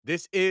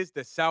This is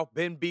the South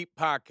Bend Beat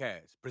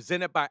Podcast,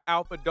 presented by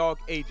Alpha Dog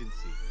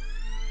Agency.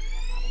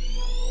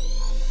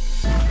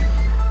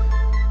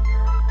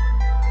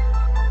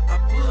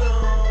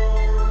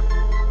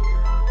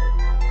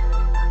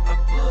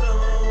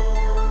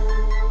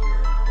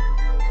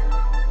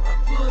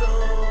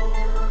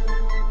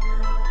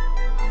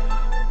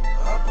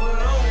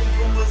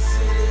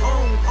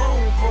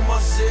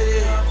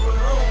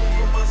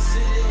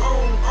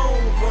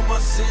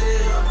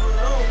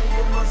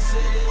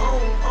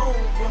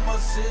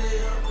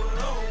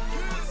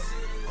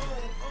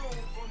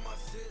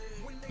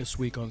 This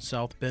week on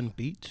South Bend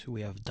Beat,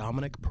 we have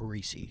Dominic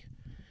Parisi.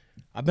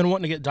 I've been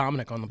wanting to get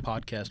Dominic on the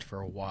podcast for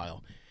a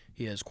while.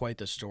 He has quite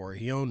the story.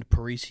 He owned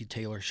Parisi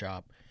Tailor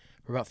Shop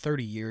for about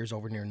 30 years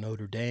over near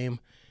Notre Dame,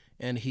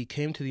 and he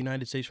came to the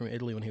United States from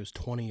Italy when he was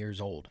 20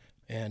 years old.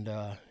 And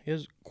he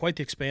has quite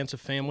the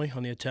expansive family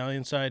on the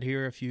Italian side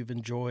here. If you've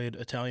enjoyed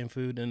Italian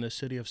food in the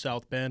city of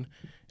South Bend,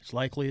 it's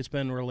likely it's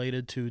been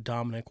related to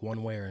Dominic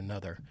one way or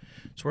another.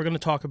 So we're going to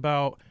talk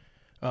about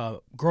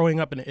growing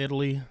up in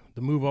Italy,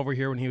 the move over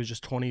here when he was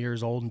just 20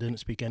 years old and didn't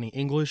speak any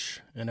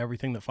English, and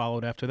everything that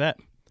followed after that.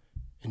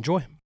 Enjoy.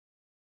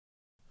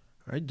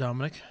 All right,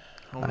 Dominic.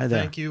 I want to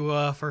thank you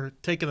for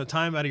taking the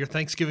time out of your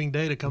Thanksgiving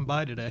day to come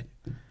by today.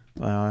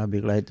 Well, I'll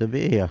be glad to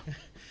be here.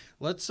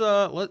 Let's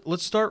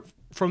start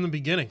from the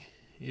beginning.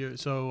 You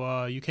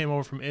came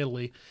over from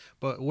Italy,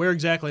 but where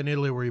exactly in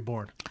Italy were you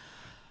born?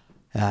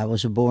 I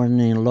was born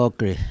in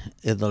Locri,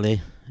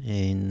 Italy,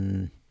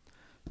 in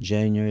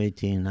January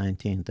 18,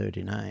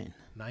 1939.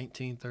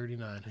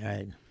 1939.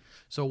 Right.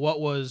 So what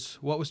was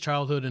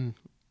childhood in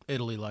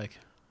Italy like?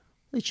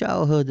 The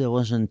childhood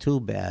wasn't too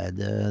bad.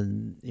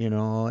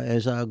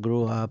 As I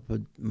grew up,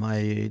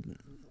 my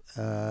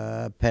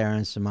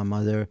parents and my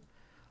mother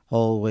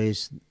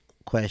always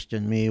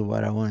questioned me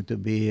what I wanted to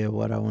be,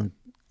 what I would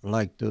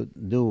like to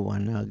do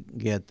when I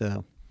get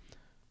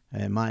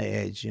at my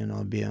age,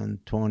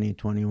 beyond 20,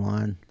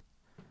 21.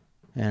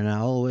 And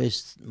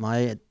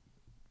my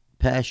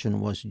passion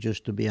was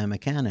just to be a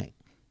mechanic.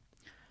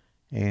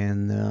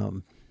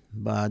 And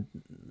but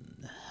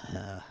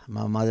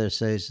my mother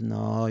says,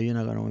 no, you're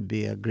not going to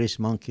be a grease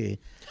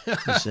monkey.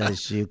 She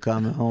says, you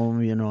come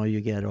home,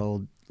 you get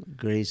old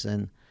grease.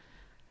 And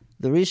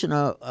the reason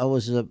I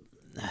was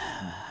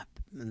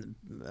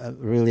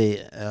really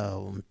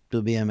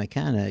to be a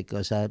mechanic,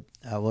 because I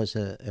was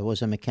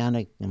a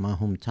mechanic in my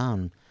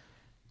hometown,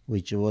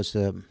 which was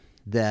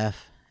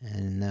deaf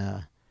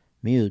and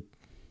mute.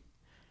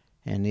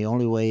 And the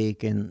only way you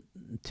can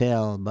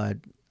tell about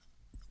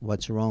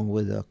what's wrong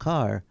with a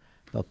car,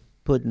 by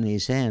putting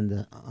his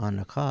hand on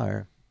the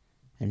car,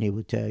 and he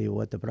would tell you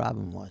what the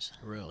problem was.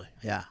 Really?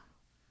 Yeah.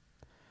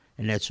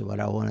 And that's what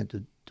I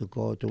wanted to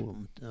go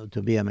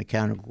to be a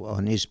mechanic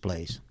on his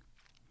place.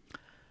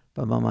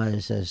 But my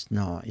mother says,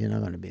 no, you're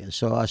not going to be.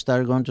 So I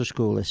started going to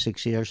school at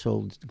 6 years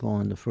old,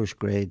 going to first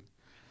grade.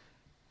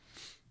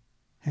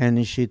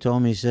 And she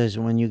told me, says,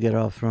 when you get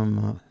off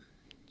from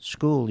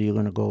school, you're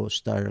going to go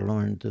start to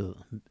learn to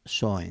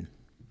sewing.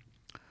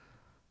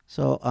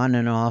 So on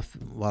and off,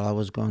 while I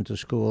was going to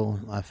school,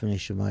 I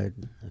finished my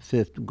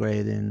 5th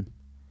grade in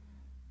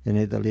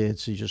Italy.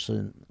 It's just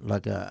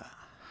like a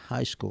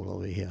high school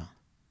over here.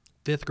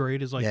 5th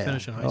grade is like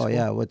finishing high school? Oh,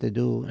 yeah. What they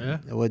do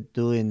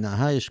in the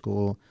high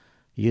school,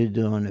 you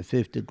do in the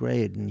 5th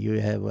grade, and you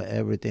have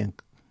everything,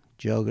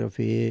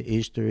 geography,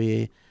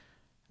 history,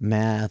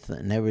 math,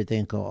 and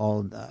everything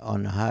all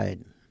on the high,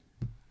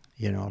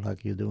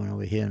 like you're doing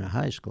over here in the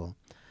high school.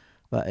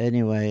 But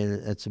anyway,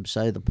 that's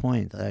beside the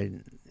point.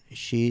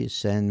 She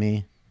sent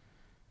me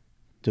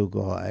to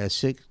go.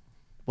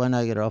 When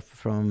I get off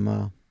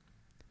from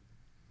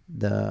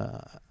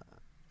the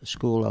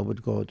school, I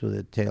would go to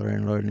the tailor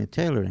and learn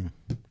tailoring.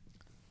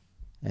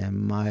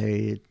 And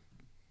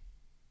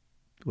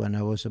when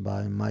I was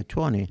about in my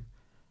 20,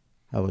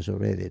 I was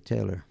already a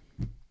tailor.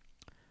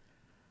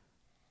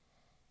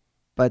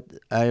 But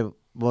I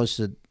was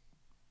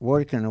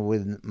working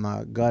with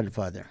my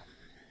godfather.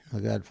 My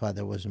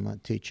godfather was my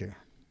teacher.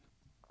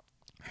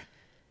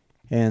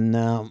 And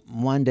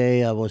one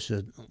day I was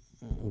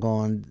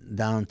going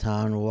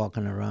downtown,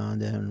 walking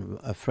around, and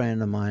a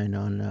friend of mine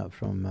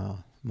from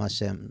my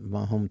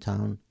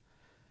hometown,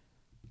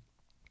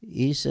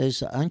 he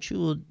says, aren't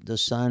you the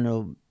son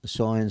of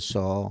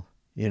so-and-so,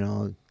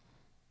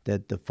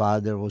 that the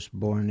father was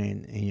born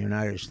in the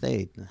United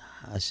States?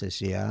 I says,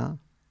 yeah.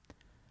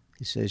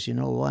 He says, you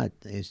know what?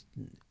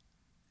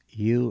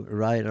 You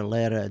write a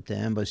letter at the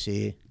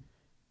embassy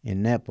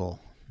in Naples,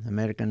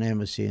 American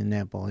embassy in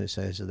Naples. He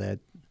says that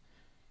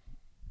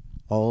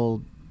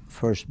all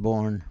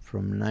firstborn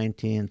from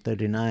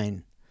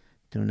 1939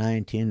 to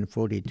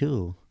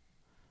 1942,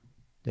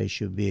 they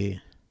should be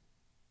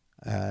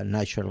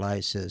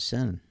naturalized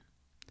citizen.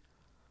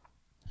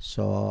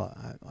 So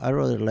I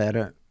wrote a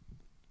letter,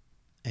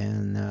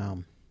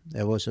 and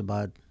it was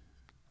about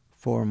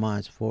 4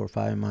 or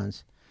 5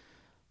 months.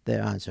 They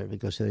answered,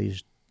 because they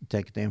used to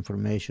take the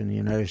information in the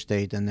United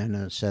States and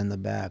then send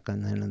it back,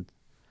 and then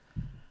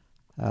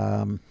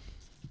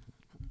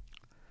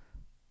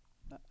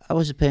I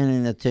wasn't paying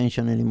any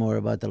attention anymore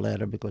about the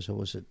letter because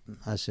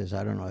I says,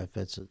 I don't know if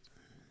it's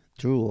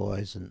true or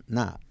it's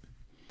not.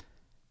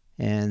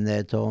 And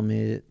they told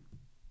me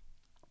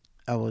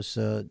I was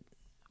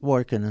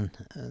working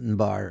in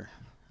bar,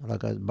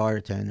 like a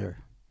bartender.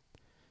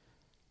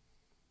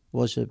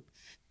 Was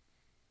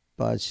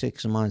about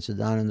 6 months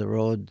down the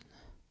road.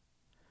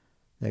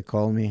 They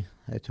called me.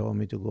 They told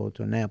me to go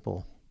to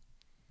Naples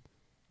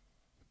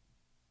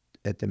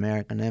at the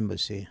American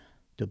Embassy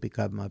to pick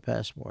up my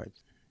passport,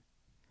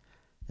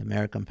 the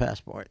American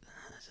passport.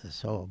 I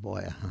said, oh,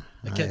 boy.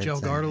 It catch you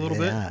off guard a little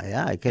bit?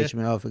 Yeah, it catch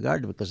me off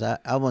guard because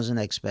I wasn't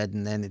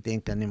expecting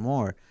anything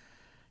anymore.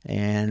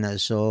 And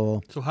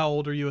So how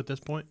old are you at this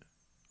point?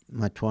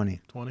 My 20.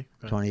 20?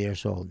 Okay. 20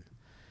 years old.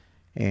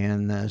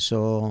 And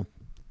so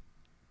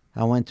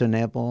I went to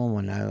Naples.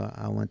 When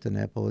I went to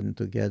Naples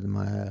to get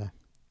my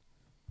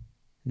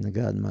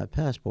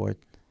passport,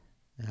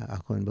 I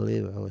couldn't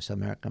believe it was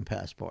American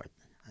passport.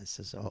 I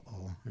says,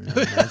 uh-oh.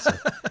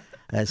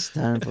 That's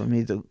time for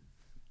me to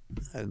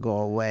go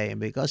away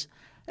because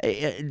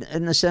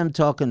in the same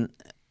token,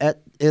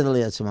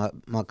 Italy is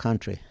my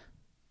country.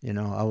 You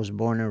know, I was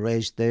born and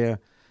raised there.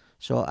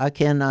 So I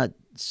cannot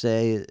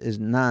say it's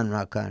not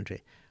my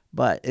country.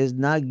 But it's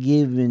not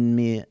giving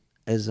me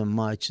as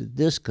much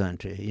this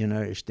country,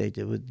 United States,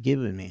 it would give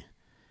me.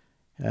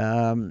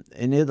 In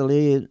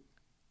Italy,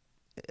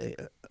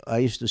 I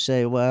used to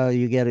say, well,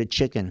 you get a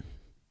chicken.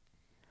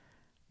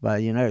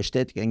 But United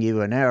States can give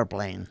you an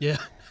airplane. Yeah.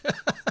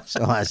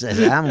 So I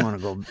said, I'm going to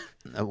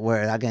go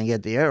where I can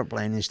get the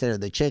airplane instead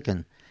of the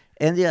chicken.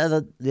 And the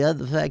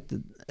other fact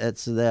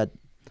is that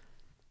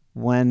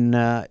when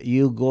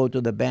you go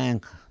to the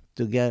bank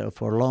to get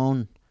for a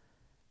loan,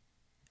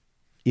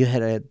 you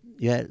had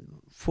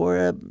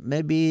for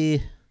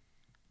maybe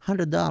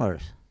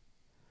 $100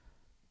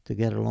 to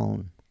get a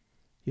loan.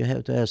 You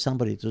have to have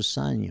somebody to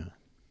sign you,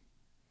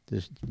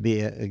 to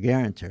be a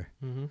guarantor.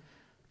 Mm-hmm.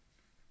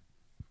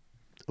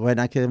 When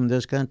I came to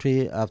this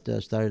country, after I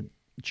started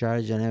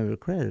charging every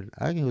credit,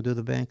 I can go to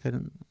the bank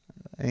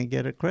and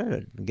get a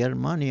credit, get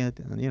money,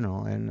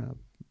 and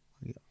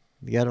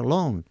get a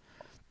loan.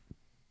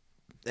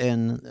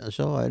 And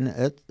so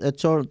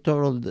it's all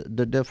total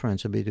the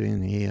difference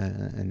between here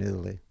and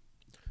Italy.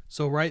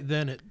 So right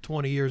then at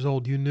 20 years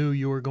old, you knew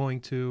you were going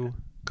to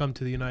come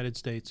to the United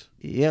States.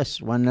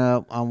 Yes, when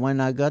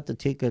I got the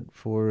ticket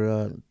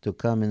for to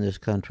come in this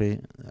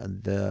country,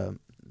 the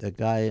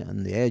guy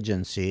in the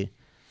agency,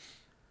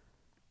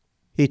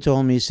 he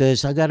told me, he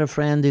says, I got a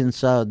friend in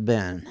South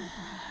Bend.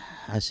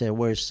 I said,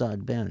 where's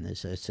South Bend? He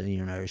says, it's in the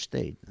United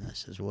States. I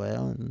says,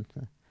 well...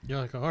 You're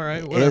like, all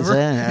right, whatever.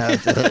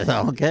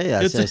 Okay,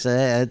 I says,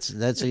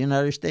 that's the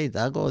United States.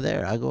 I'll go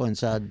there. I'll go in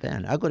South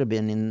Bend. I could have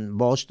been in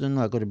Boston.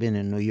 I could have been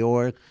in New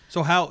York.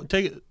 So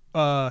take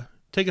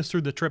us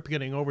through the trip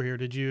getting over here.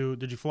 Did you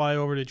fly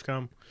over? Did you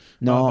come?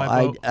 No,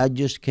 by boat? I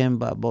just came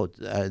by boat.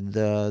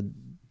 The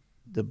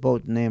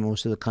boat name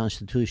was the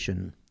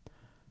Constitution.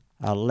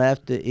 I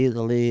left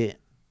Italy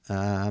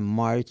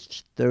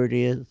March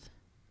 30th,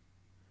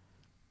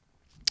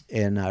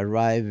 and I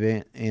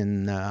arrived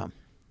in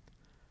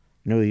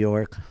New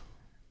York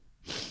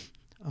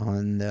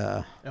on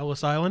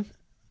Ellis Island?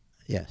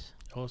 Yes.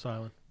 Ellis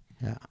Island.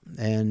 Yeah,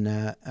 and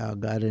I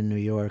got in New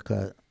York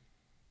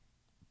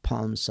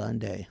Palm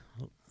Sunday.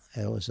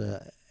 It was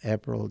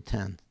April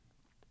 10th.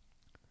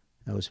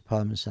 It was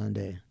Palm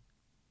Sunday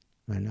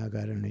when I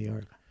got in New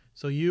York.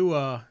 So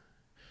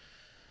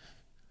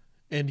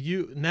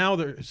now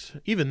there's,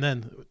 even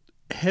then,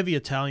 heavy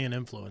Italian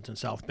influence in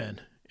South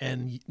Bend.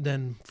 And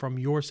then from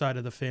your side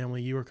of the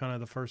family, you were kind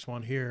of the first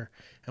one here.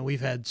 And we've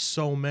had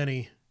so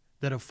many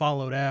that have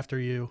followed after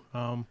you.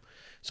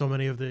 So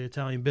many of the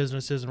Italian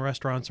businesses and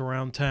restaurants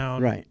around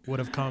town would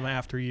have come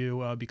after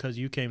you because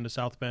you came to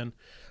South Bend.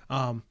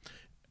 How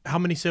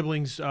many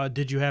siblings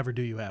did you have or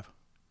do you have?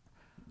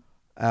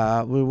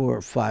 We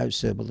were 5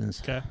 siblings.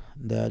 Okay.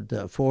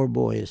 The 4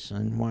 boys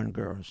and 1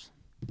 girl.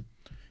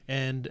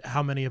 And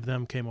how many of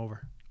them came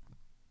over?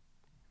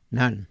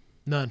 None.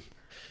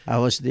 I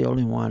was the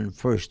only one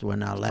first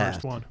when I left.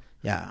 First one.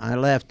 Yeah, I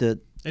left it.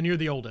 And you're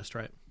the oldest,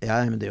 right? Yeah,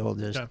 I'm the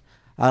oldest. Okay.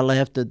 I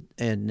left it,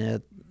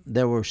 and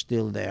they were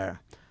still there.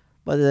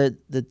 But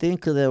the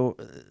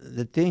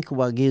thing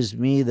what gives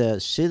me the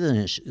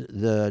citizenship,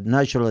 the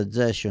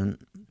naturalization,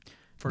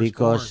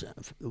 because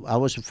I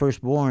was the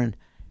firstborn,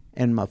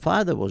 and my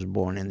father was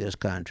born in this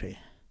country.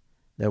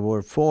 There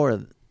were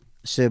 4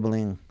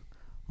 siblings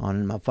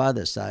on my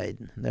father's side.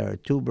 There are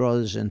 2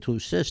 brothers and 2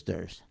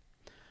 sisters,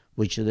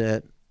 which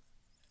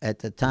at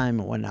the time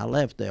when I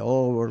left, they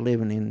all were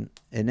living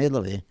in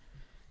Italy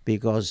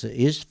because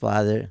his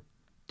father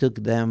took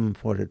them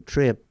for a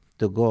trip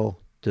to go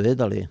to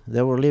Italy.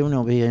 They were living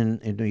over here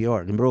in New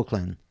York, in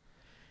Brooklyn,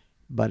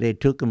 but they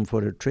took them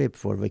for a trip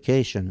for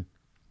vacation.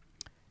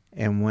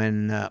 And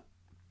when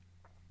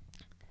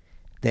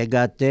they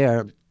got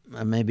there,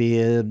 maybe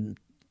a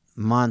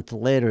month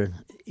later,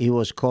 he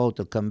was called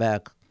to come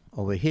back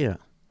over here.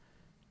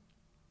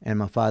 And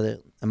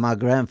my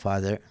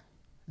grandfather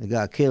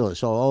got killed.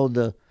 So all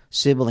the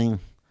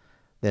siblings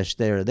they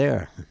stay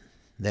there.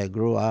 They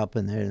grew up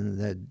and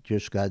they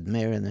just got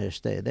married and they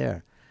stay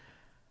there.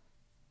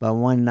 But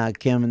when I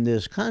came in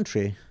this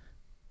country,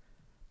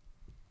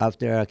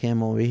 after I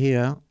came over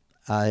here,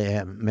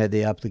 I made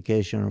the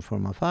application for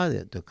my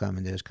father to come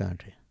in this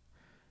country.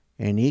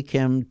 And he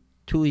came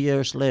 2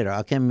 years later.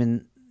 I came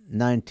in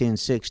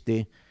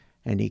 1960,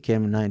 and he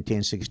came in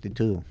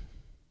 1962.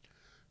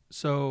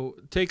 So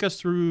take us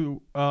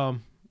through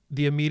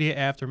the immediate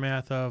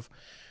aftermath of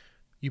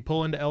you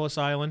pull into Ellis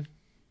Island,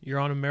 you're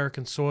on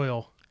American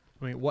soil.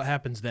 I mean, what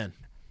happens then?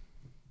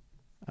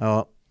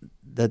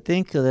 The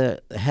thing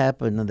that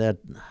happened that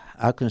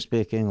I can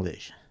speak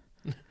English.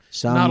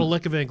 Not a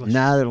lick of English.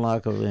 Not a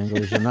lick of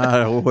English,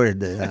 not a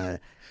word.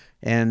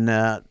 And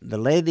the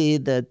lady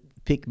that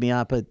picked me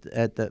up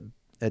at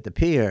the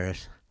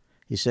piers,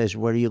 he says,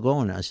 "Where are you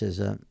going?" I says,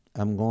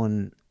 "I'm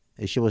going."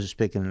 She was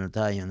speaking in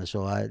Italian,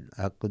 so I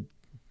could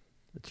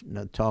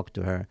talk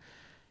to her.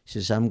 She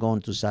says, "I'm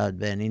going to South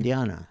Bend,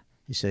 Indiana."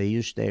 He said,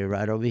 "You stay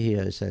right over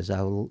here." He says,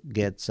 "I will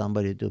get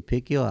somebody to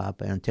pick you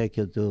up and take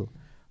you to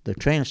the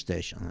train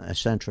station,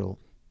 Central,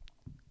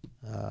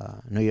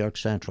 New York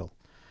Central.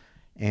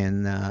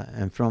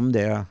 And from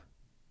there,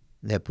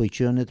 they put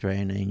you on the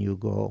train and you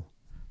go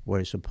where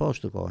you're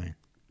supposed to go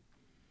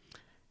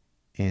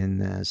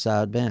in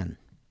South Bend."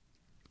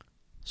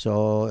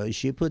 So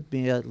she put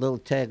me a little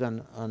tag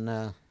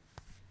on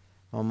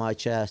my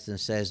chest and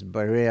says,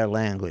 "Barrier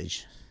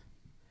language."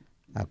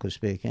 I could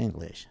speak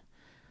English.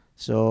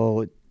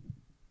 So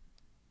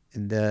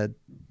the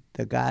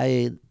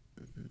guy,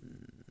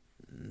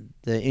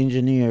 the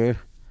engineer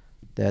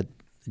that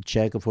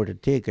checked for the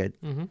ticket,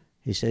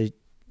 he said,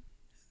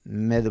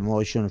 made a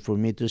motion for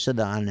me to sit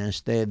down and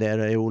stay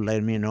there. He would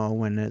let me know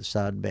when it's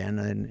South Bend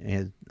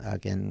and I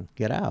can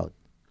get out.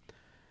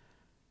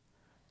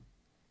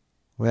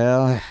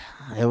 Well,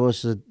 it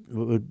was the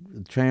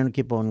train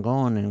keep on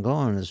going and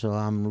going, so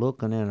I'm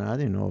looking and I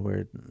didn't know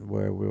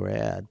where we were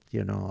at,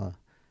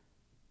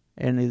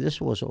 And this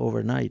was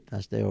overnight.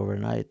 I stayed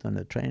overnight on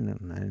the train,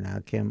 and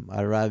I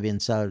arrived in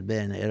South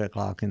Bend at 8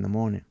 o'clock in the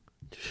morning.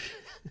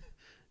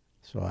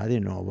 So I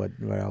didn't know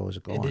where I was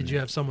going. Did you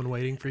have someone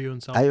waiting for you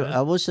in South Bend?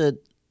 I was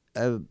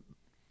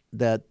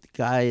that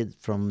guy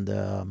from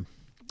the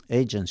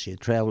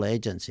travel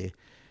agency.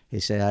 He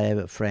said, "I have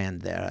a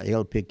friend there.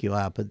 He'll pick you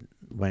up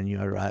when you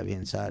arrive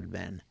in South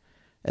Bend."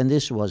 And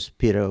this was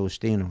Peter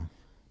Ustino.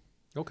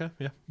 Okay,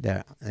 yeah.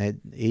 There,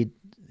 he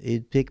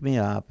picked me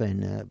up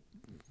and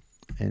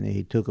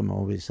he took him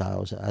over his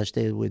house. I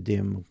stayed with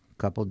him a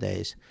couple of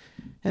days,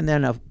 and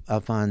then I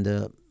found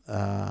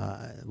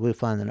we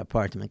found an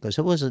apartment because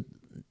it was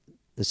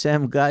the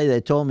same guy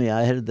that told me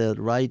I had the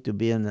right to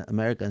be an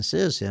American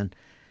citizen.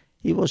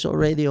 He was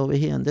already over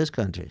here in this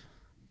country.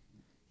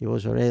 He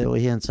was already over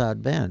here in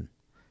South Bend.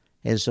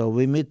 And so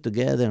we meet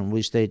together and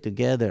we stayed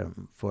together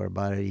for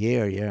about a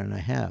year and a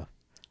half.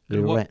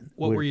 And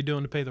what were you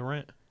doing to pay the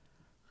rent?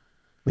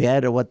 We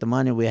had the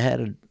money we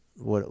had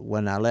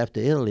when I left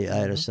Italy. I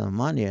had some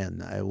money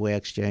and we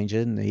exchanged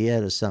it, and he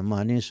had some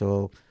money.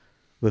 So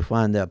we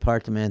found the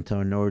apartment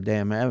on Notre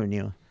Dame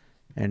Avenue,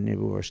 and we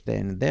were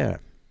staying there.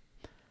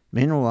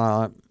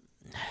 Meanwhile,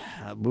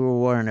 we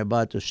weren't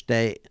about to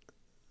stay.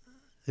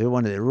 We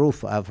wanted the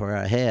roof over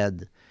our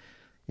head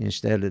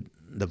instead of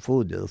the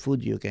food. The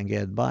food you can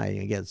get by.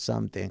 You get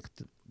something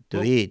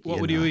to eat.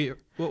 What would you eat?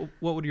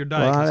 What would your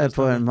diet consist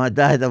of? My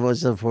diet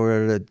was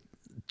for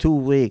 2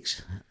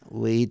 weeks.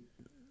 We eat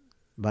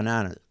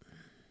bananas.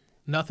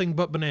 Nothing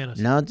but bananas.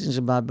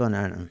 Nothing but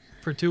banana.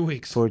 For 2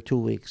 weeks. For 2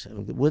 weeks.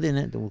 Within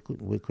it,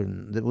 we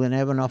couldn't. We didn't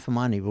have enough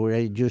money. We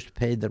already just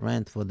paid the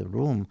rent for the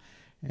room,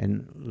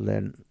 and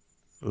then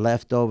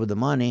left over the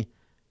money.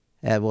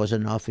 That was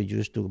enough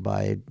just to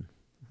buy it.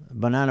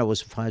 Banana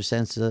was 5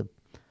 cents a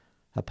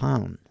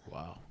pound.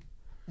 Wow.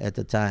 At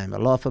the time, a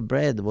loaf of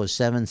bread was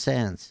 7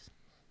 cents.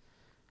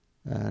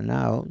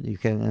 Now you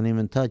can't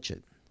even touch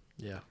it.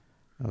 Yeah.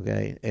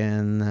 Okay,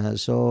 and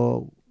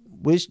so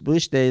we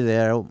stay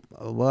there.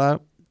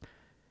 Well,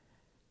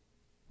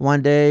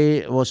 one day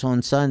it was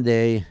on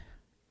Sunday,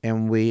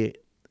 and we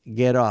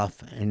get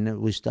off, and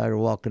we started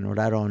walking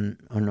right on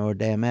Notre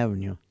Dame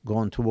Avenue,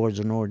 going towards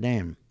Notre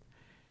Dame,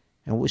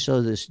 and we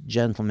saw this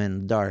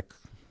gentleman, dark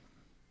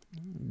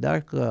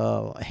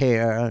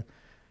hair,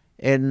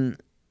 and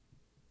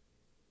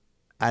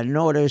I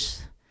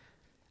noticed.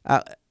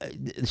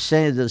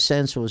 The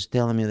sense was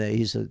telling me that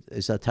he's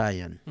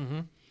Italian.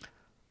 Mm-hmm.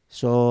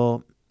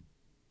 So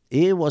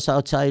he was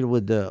outside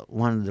with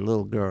one of the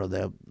little girl.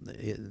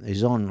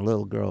 His own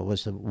little girl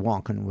was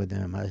walking with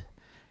him.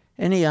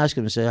 And he asked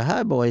him, said,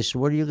 "Hi, boys,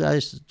 where are you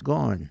guys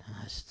going?"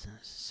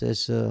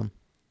 Says,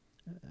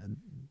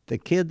 the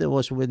kid that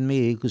was with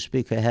me, he could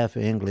speak a half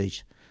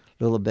English,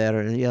 a little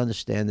better, and he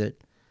understand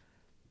it.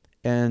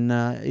 And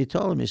he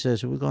told him, he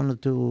says, "We're going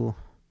to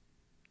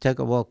take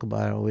a walk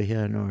by over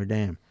here in Notre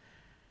Dame."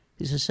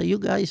 He says, "Are you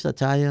guys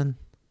Italian?"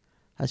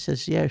 I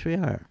says, "Yes, we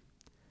are."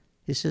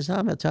 He says,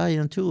 "I'm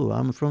Italian too.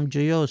 I'm from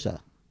Gioia."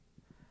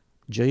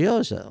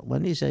 Gioia.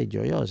 When he say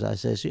Gioia, I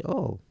says,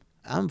 "Oh,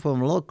 I'm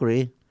from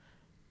Lockery,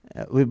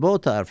 We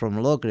both are from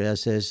Locre. I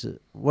says,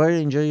 where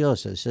in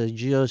Joyosa? He says,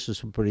 Joyosa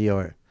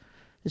Superior.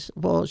 He said,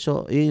 well,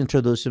 so he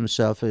introduced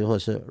himself. He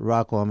was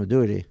Rocco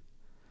Amaduri.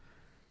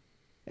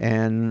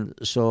 And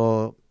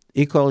so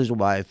he called his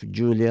wife,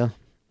 Julia.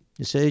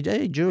 He said,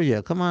 hey,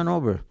 Julia, come on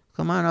over.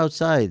 Come on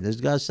outside.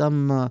 There's got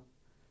some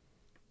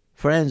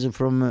friends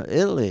from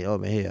Italy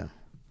over here.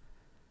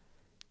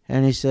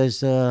 And he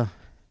says,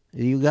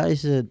 you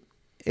guys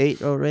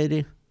ate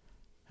already?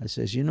 I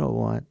says, you know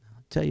what?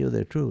 I'll tell you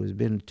the truth. It's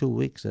been 2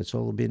 weeks. That's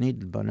all we've been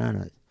eating,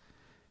 bananas.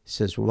 He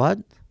says, what?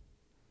 He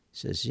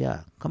says,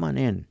 yeah, come on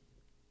in.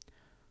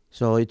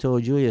 So he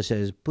told Julia,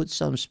 says, put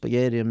some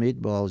spaghetti and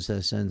meatballs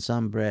and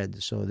some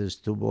bread so there's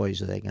 2 boys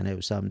so they can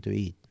have something to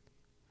eat.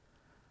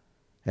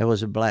 It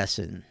was a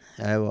blessing.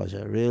 It was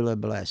a real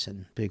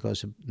blessing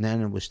because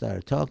then we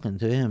started talking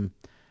to him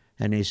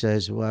and he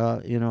says,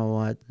 well, you know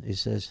what? He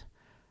says,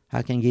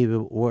 I can give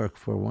you work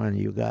for one of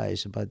you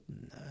guys, but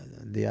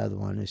the other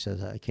one, he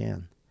says, I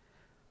can't.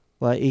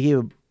 Well, he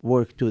gave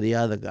work to the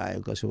other guy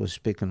because he was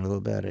speaking a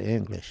little better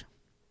English.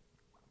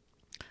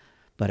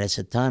 But as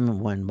the time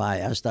went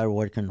by, I started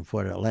working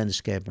for a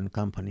landscaping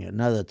company.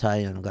 Another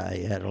Italian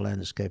guy had a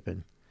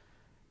landscaping.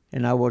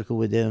 And I worked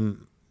with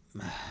him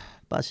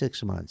about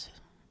 6 months.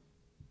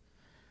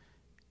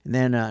 And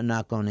then I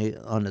knock on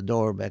the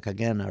door back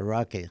again at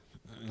Rocky.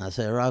 I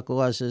said, Rocco,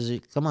 I says,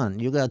 come on,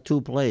 you got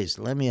 2 places.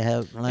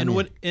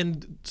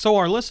 And so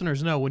our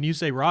listeners know, when you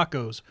say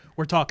Rocco's,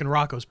 we're talking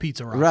Rocco's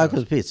Pizza.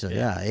 Rocco's Pizza,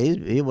 yeah.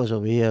 He was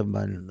over here,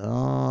 but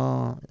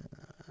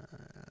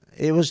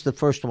it was the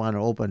first one to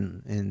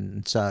open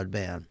in South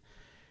Bend.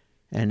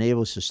 And it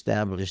was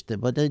established.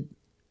 But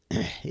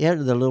he had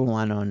the little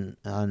one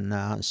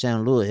on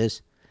St. Louis,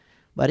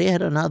 but he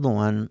had another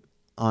one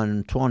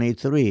on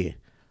 23.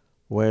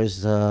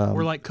 Where's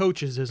we're like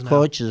Coaches is now.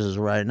 Coaches is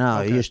right now.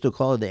 Okay. He used to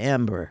call it the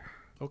Amber.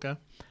 Okay.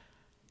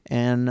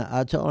 And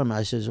I told him,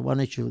 I says, why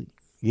don't you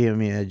give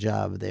me a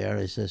job there?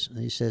 He says,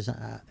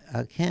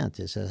 I can't.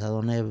 He says, I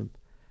don't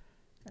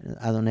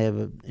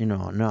have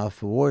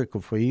enough work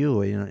for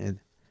you. And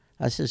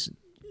I says,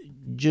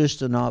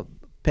 just enough,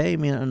 pay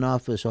me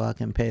enough so I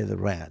can pay the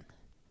rent.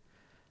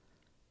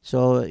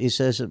 So he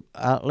says,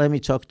 let me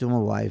talk to my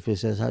wife. He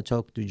says, I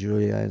talked to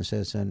Julia and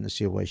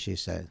see what she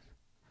said.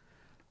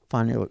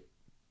 Finally,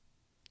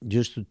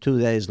 just 2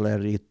 days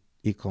later,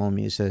 he called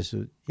me. He says,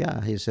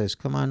 yeah. He says,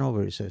 come on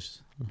over. He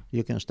says,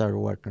 you can start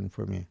working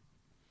for me.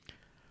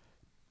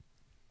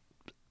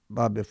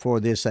 But before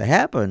this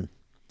happened,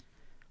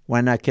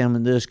 when I came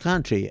in this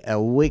country,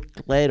 a week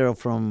later I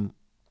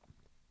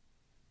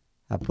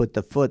put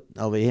the foot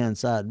over here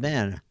inside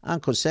Bend,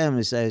 Uncle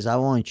Sammy says, I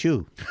want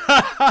you.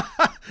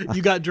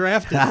 You got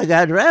drafted. I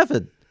got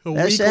drafted.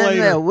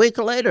 A week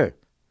later.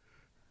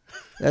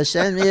 They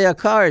sent me a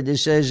card that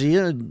says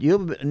you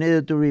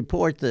needed to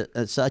report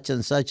at such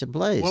and such a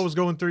place. What was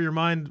going through your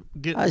mind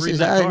reading I that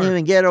card? didn't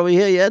even get over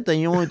here yet,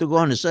 and you want to go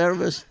on the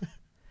service?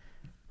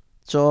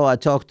 So I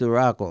talked to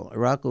Rocco.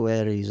 Rocco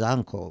had his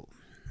uncle.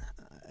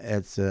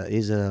 He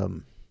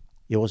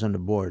was on the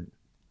board,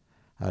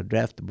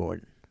 draft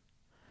board.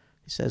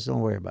 He says,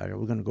 don't worry about it.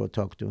 We're going to go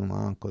talk to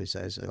my uncle. He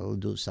says, I'll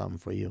do something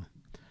for you.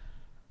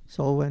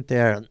 So I went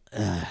there.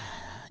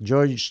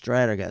 George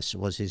Stratagas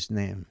was his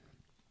name.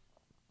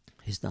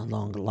 He's not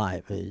long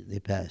alive.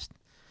 He passed.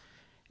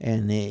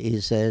 And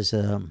he says,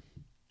 I'm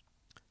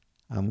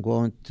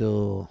going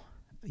to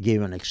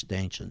give an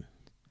extension.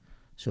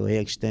 So he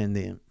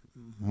extended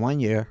 1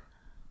 year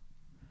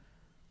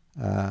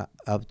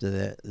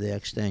after the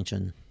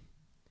extension.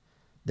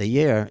 The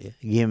year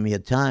gave me a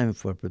time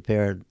for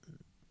prepare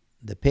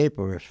the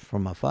papers for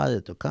my father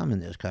to come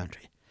in this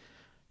country.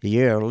 A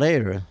year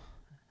later,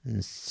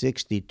 in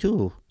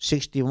 61,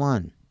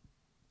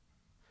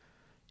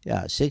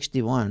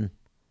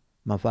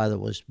 my father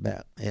was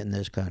back in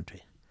this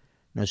country.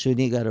 Now, soon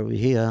he got over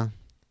here,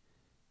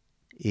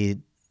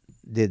 he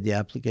did the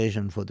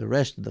application for the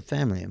rest of the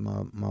family,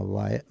 my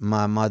wife,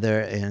 my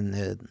mother,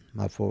 and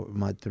my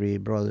 3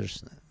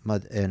 brothers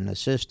and a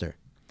sister.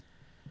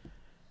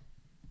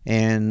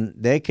 And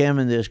they came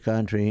in this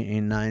country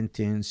in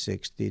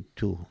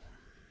 1962.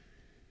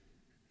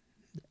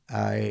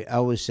 I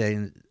was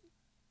saying,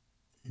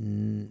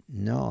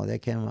 no, they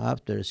came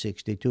after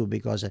 62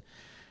 because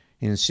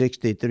in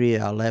 63,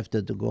 I left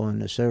it to go in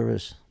the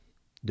service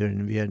during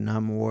the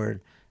Vietnam War,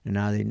 and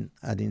I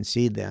didn't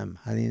see them.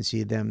 I didn't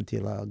see them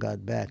until I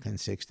got back in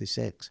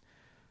 66.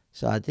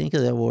 So I think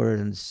they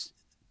were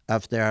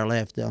after I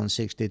left on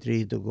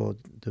 63 to go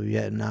to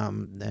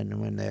Vietnam, then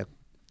when they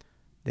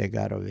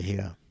got over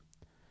here.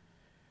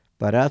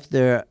 But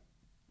after...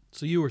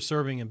 So you were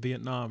serving in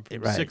Vietnam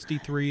from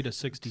 63 to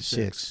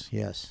 66.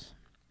 Yes.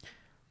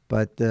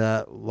 But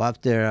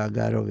after I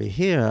got over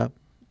here,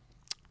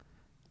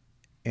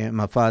 and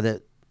my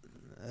father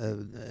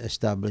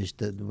established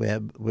that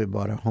we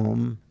bought a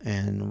home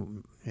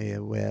and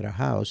we had a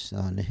house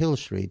on Hill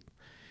Street.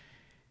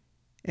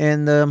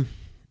 And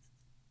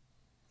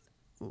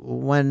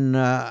when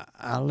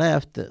I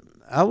left,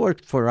 I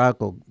worked for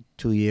Rocco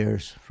 2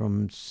 years,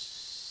 from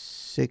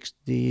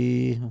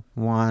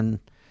 61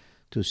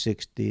 to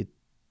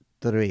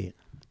 63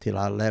 till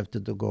I left to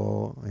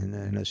go in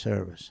the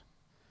service.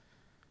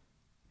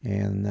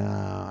 And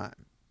I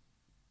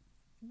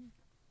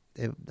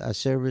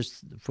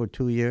serviced for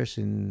 2 years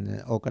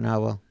in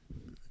Okinawa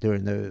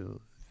during the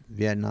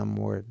Vietnam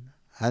War.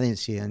 I didn't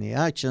see any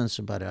actions,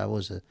 but I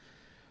was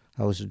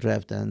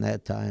drafted in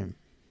that time.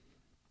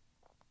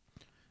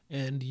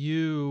 And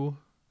you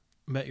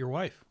met your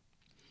wife.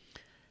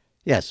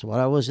 Yes, while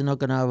I was in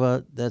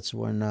Okinawa, that's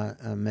when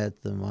I met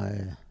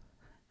my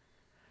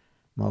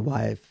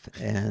wife,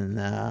 and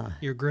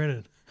You're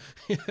grinning.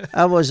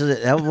 I was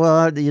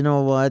well. You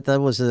know what? I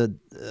was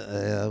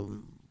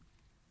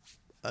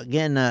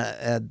again.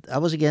 I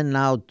was getting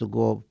out to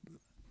go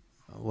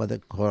what they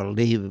call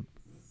leave.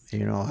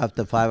 You know,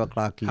 after 5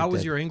 o'clock. How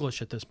was your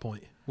English at this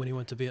point when you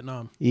went to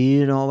Vietnam?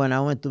 You know, when I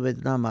went to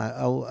Vietnam, I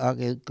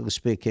could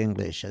speak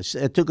English.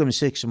 It took me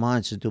 6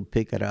 months to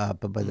pick it up,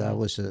 but I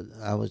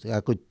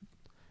could,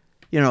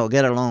 you know,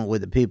 get along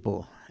with the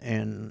people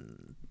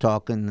and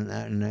talk and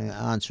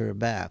answer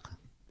back.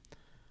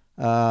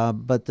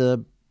 But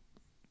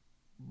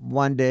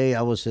one day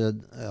I was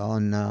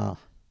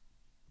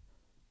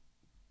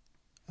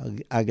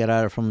I got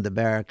out from the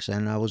barracks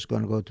and I was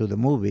going to go to the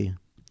movie.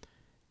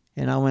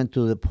 And I went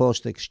to the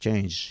post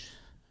exchange,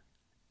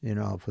 you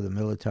know, for the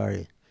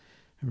military.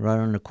 Right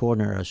on the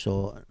corner, I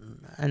saw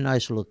a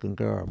nice-looking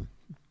girl.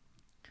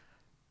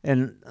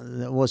 And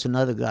there was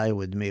another guy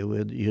with me.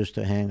 We used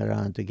to hang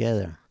around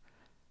together.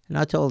 And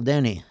I told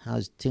Denny,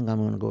 I think I'm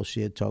going to go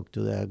see her, talk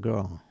to that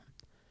girl.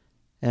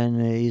 And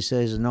he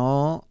says,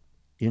 no,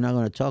 you're not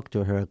going to talk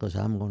to her because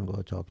I'm going to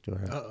go talk to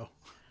her. Uh-oh.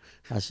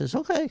 I says,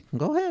 okay,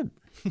 go ahead.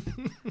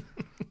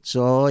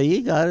 So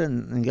he got it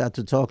and got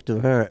to talk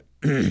to her.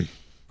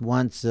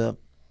 Once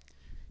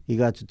he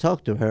got to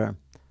talk to her,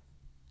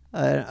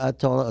 I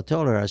told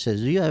her, I said,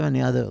 do you have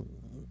any other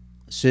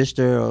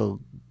sister or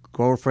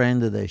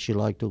girlfriend that she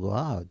like to go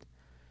out?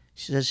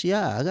 She says,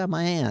 yeah, I got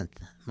my aunt.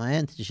 My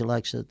aunt, she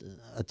likes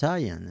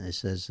Italian. He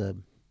says,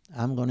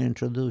 I'm going to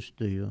introduce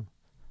you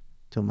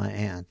to my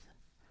aunt.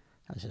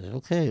 I says,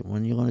 okay,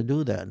 when are you going to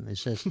do that? And he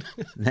says,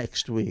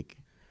 next week.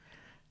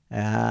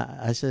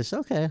 I says,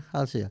 okay,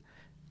 I'll see you.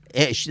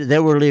 They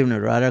were living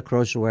right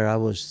across where I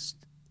was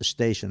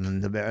stationed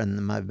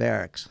in my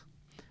barracks.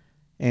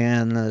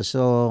 And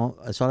so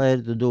all I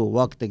had to do,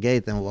 walk the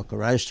gate and walk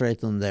right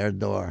straight on their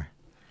door.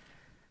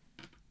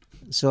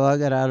 So I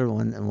got out of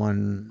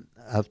one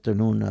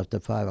afternoon after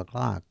 5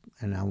 o'clock,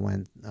 and I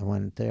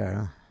went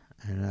there,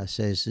 and I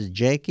says, is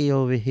Jackie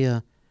over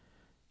here?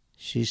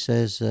 She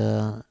says,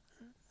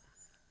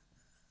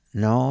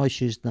 no,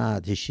 she's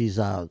not. She's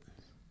out.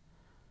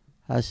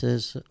 I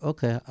says,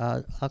 okay,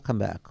 I'll come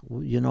back.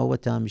 You know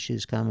what time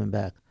she's coming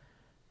back?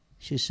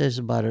 She says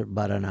about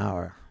an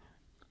hour.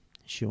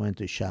 She went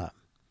to shop.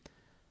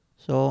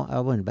 So I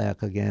went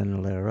back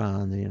again later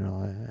on, you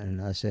know,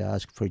 and I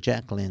asked for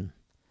Jacqueline.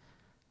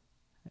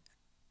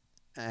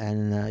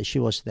 And she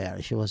was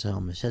there. She was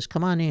home. She says,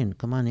 come on in.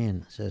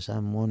 Says,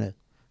 I'm gonna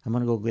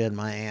go get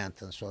my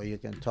aunt, and so you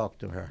can talk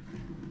to her,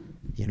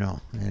 you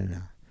know.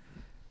 And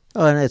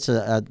I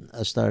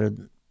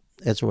started.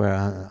 That's where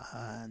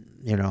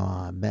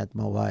I met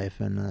my wife,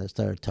 and I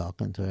started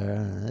talking to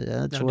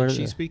her. Did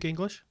she speak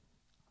English?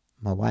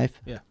 My wife?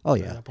 Yeah. Oh,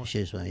 yeah.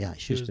 She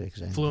speaks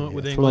English. Fluent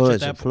with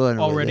English at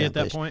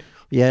that point?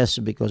 Yes,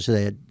 because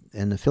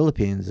in the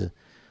Philippines,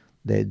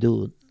 they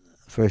do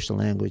first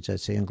language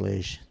that's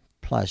English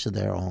plus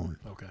their own.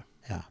 Okay.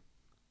 Yeah.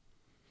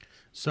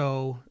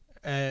 So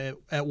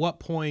at what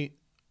point,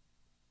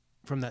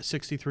 from that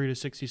 63 to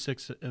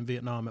 66 in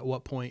Vietnam, at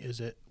what point is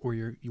it where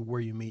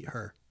you meet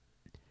her?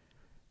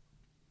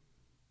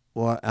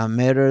 Well, I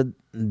met her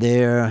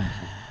there.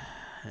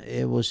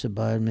 It was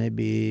about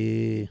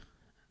maybe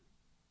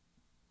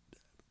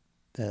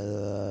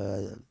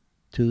 2-3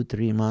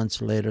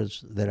 months later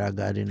that I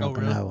got in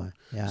Okinawa. Really?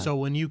 Yeah. So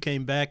when you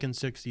came back in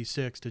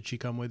 66, did she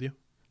come with you?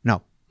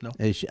 No. No?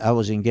 I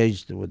was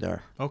engaged with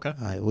her. Okay.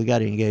 We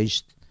got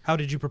engaged. How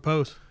did you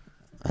propose?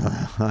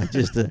 I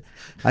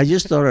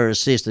just thought her a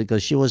sister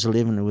because she was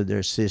living with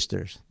her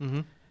sisters.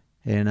 Mm-hmm.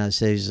 And I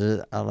says,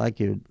 I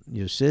like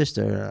your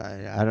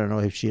sister. I don't know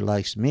if she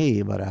likes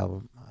me, but I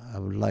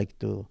would like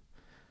to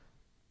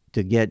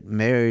get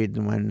married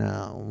when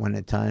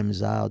the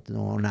time's out,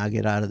 when I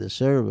get out of the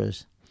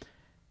service.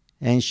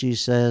 And she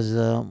says,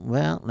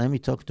 well, let me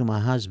talk to my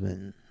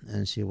husband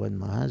and see what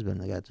my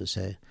husband got to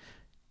say.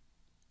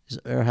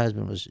 Her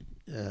husband was,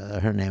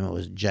 her name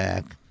was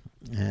Jack.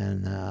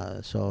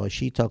 And so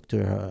she talked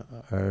to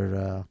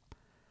her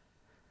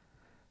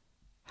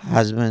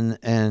husband,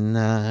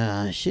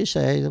 and she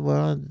said,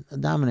 well,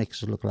 Dominic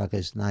looks like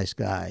a nice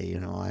guy, you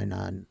know, I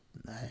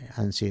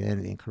don't see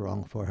anything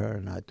wrong for her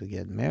not to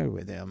get married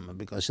with him,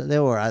 because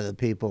there were other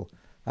people,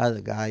 other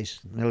guys,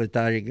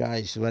 military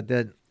guys, but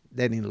they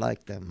didn't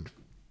like them.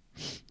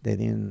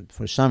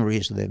 For some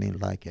reason, they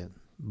didn't like it.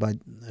 But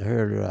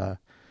her,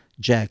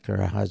 Jack,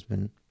 her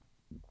husband,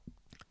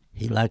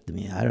 he liked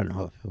me. I don't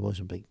know if it was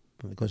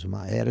because of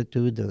my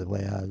attitude, the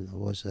way I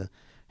was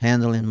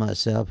handling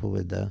myself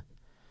with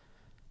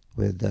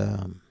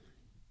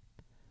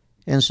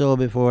And so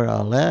before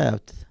I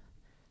left,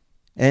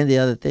 and the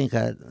other thing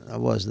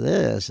was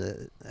this,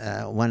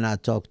 when I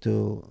talked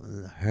to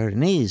her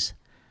niece,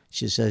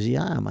 she says,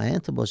 yeah, my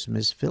aunt was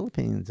Miss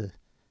Philippines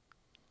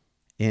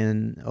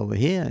over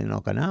here in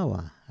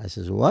Okinawa. I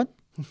says, what?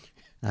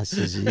 I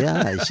says,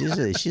 yeah,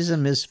 she's a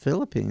Miss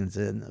Philippines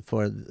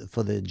for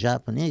the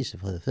Japanese,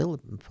 for the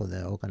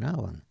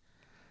Okinawan.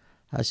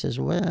 I says,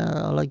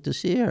 well, I'd like to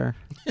see her.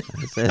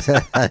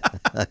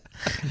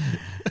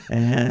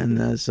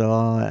 And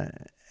so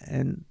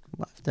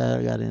after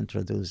I got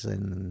introduced,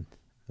 and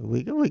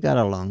we got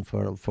along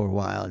for a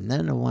while. And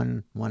then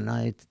one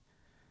night,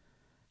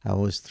 I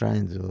was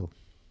trying to.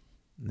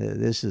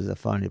 This is the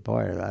funny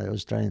part. I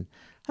was trying.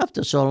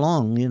 After so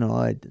long,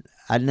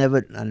 I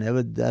never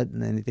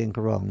done anything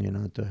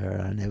wrong, to her.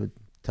 I never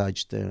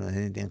touched her or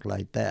anything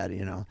like that,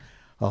 The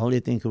only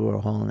thing we were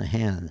holding a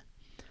hand.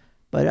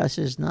 But I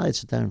says, now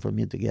it's time for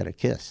me to get a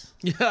kiss.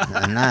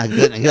 Yeah. And now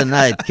good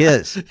night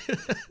kiss.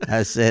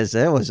 I says,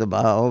 that was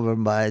over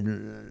by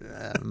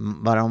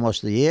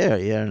almost a year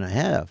and a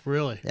half.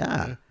 Really?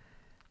 Yeah.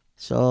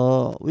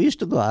 So we used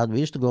to go out.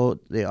 We used to go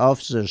to the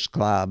officers'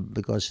 club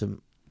because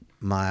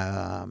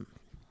my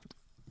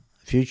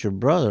future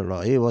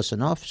brother-in-law, he was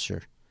an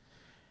officer.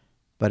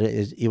 But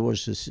he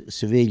was a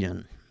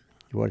civilian,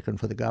 working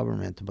for the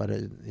government. But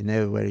he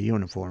never wore a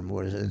uniform,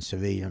 was a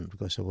civilian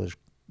because it was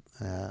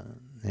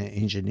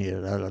engineer,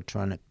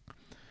 electronic.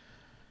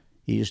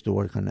 He used to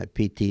work on a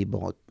PT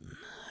boat.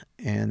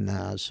 And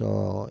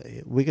so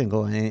we can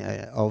go any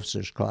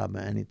officers club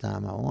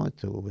anytime I want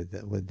to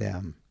with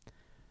them.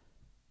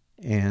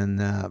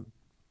 And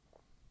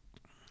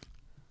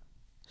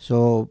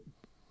so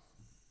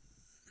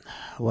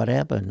what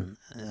happened,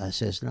 I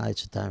says, now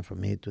it's time for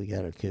me to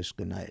get a kiss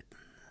goodnight.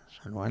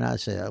 And when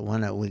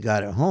we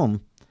got at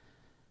home,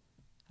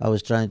 I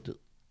was trying to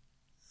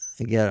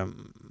get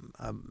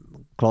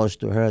close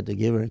to her to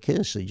give her a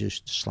kiss. She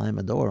just slammed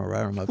the door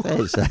right on my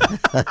face.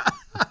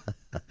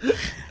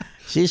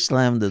 She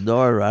slammed the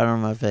door right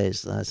on my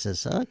face. I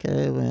says,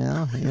 okay,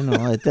 well,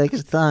 it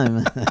takes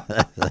time.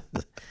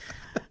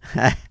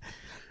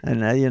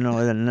 And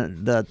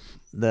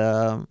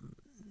the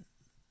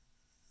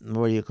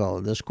what do you call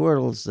it? The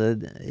squirrels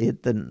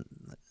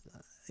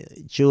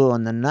chew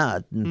on the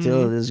nut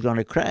until it's going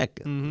to crack.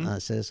 Mm-hmm. I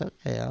says,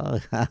 okay, I'll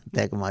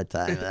take my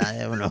time.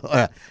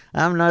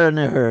 I'm not in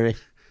a hurry.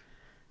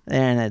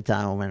 And that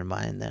time went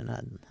by, and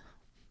then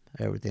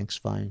everything's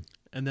fine.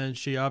 And then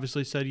she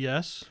obviously said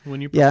yes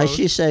when you proposed? Yeah,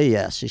 she said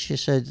yes. She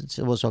said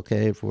it was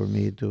okay for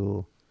me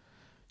to,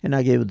 and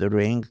I gave her the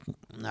ring.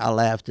 I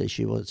left.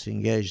 She was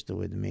engaged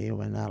with me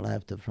when I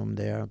left from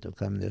there to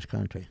come to this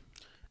country.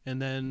 And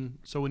then,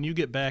 so when you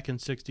get back in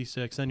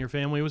 1966, then your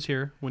family was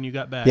here when you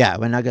got back? Yeah,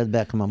 when I got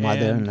back, my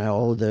mother and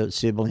all the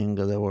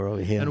siblings, they were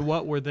over here. And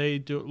what were they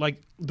doing?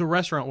 Like, the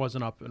restaurant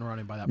wasn't up and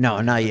running by that point?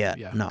 No, not yet.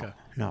 Yeah, no, okay.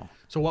 no.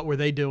 So what were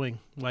they doing,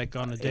 like,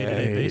 on a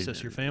day-to-day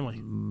basis, your family?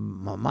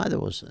 My mother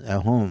was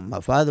at home.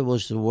 My father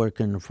was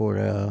working for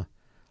a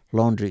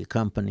laundry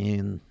company,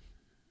 and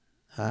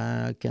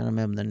I can't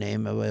remember the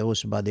name of it. It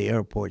was by the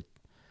airport.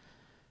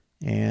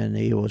 And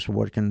he was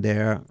working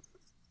there.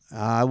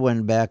 I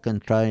went back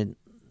and trying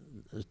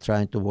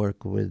to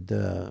work with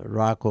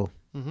Rocco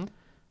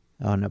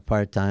on a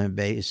part-time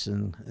basis,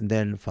 and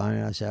then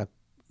finally I said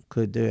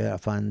I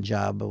find a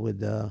job with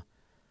the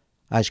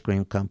ice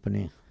cream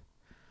company.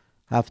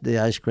 After the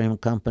ice cream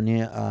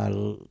company,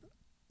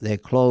 they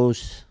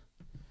closed.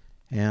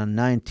 In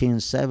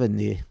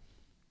 1970,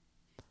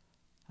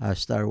 I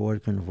started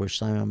working for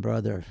Simon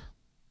Brothers,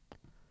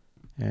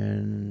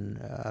 and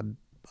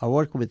I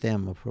worked with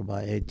them for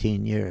about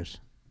 18 years.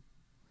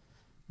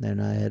 Then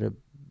I had a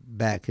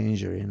back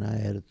injury, and I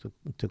had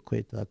to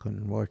quit. I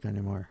couldn't work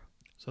anymore.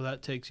 So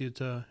that takes you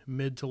to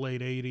mid to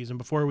late 80s. And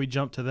before we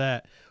jump to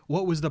that,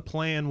 what was the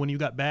plan when you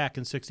got back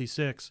in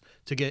 1966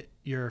 to get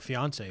your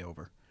fiance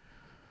over?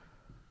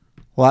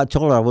 Well, I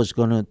told her I was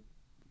going to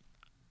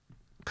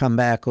come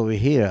back over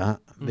here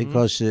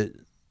because in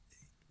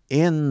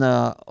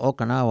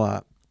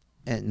Okinawa,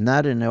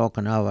 not in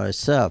Okinawa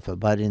itself,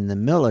 but in the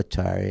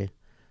military,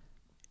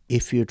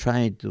 if you're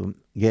trying to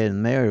get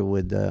married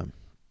with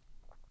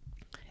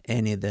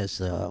any of this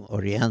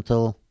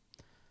Oriental,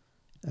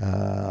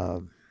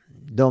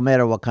 don't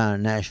matter what kind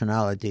of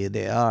nationality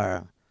they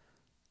are,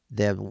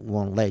 they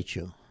won't let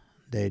you.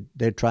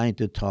 They're trying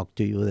to talk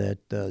to you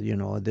that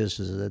this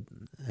is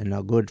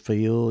good for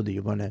you. That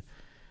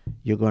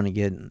you're gonna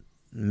get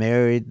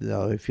married.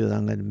 Or if you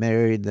don't get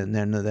married, then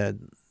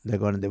they're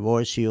gonna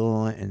divorce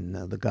you, and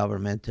the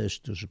government has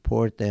to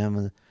support them.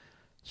 And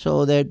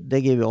so they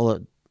give you all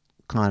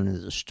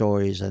kinds of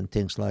stories and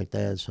things like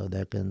that, so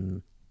they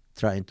can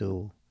try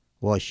to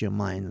wash your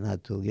mind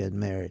not to get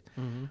married.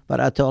 Mm-hmm. But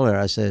I told her,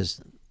 I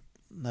says,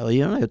 no,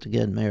 you don't have to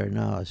get married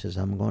now. I says,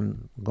 I'm going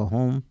to go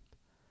home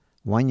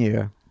 1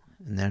 year,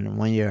 and then in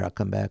 1 year I'll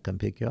come back and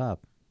pick you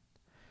up.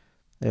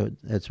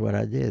 That's what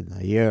I did.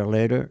 A year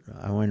later,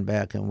 I went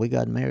back, and we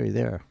got married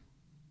there.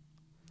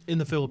 In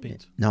the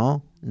Philippines?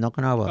 No, in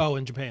Okinawa. Oh,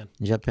 in Japan.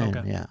 In Japan,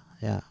 okay.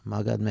 yeah.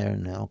 I got married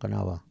in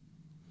Okinawa.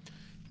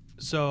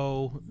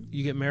 So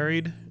you get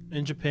married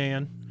in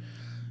Japan,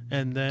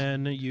 and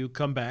then you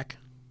come back.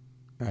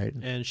 Right.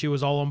 And she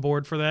was all on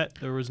board for that.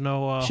 There was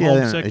no She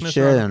homesickness.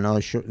 had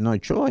no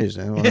choice.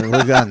 And when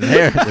we got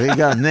married. We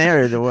got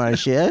married. Well,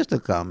 she has to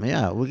come.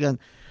 Yeah, we got.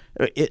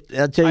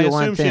 I'll tell you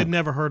one assume thing. she had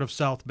never heard of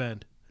South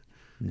Bend.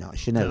 No,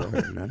 she never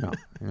heard. No,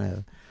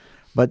 never.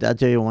 But I'll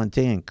tell you one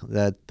thing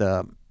that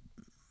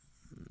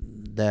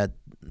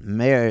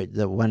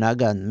when I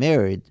got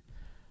married,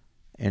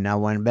 and I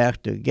went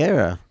back to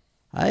Guerra,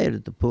 I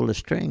had to pull a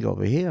string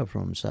over here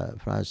from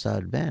South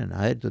Bend.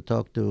 I had to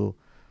talk to.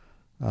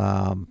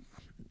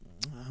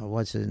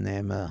 What's his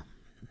name,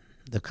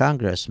 the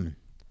congressman,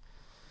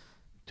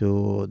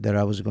 that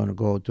I was going to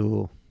go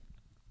to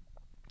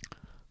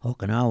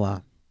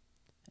Okinawa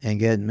and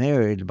get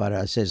married, but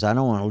I says, I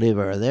don't want to leave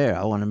her there.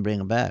 I want to bring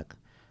her back.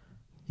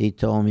 He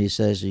told me, he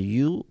says,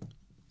 you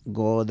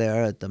go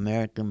there at the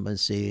American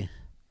Embassy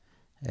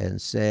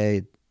and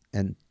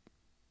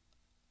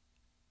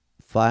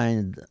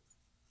find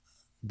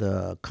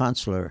the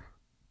consular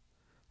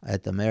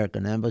at the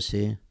American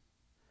Embassy,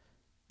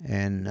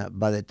 and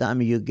by the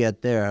time you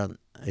get there,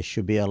 there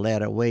should be a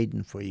letter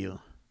waiting for you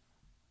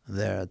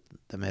there at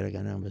the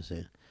American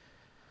Embassy.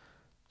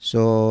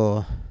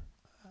 So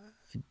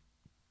it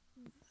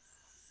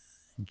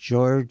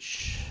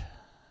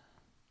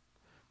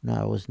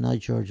was not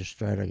George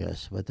Estrada, I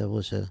guess, but there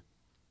was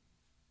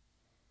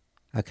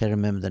I can't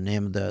remember the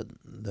name of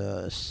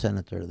the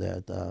senator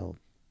that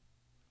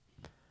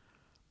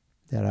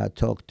I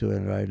talked to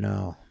right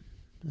now.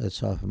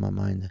 That's off of my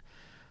mind.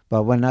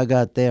 But when I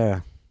got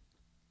there,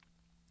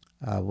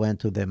 I went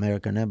to the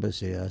American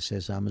Embassy. I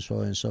says, I'm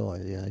so-and-so.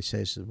 Yeah, he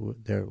says,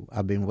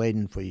 I've been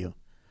waiting for you.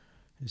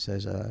 He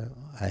says,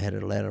 I had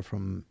a letter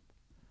from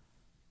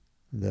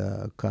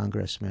the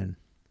congressman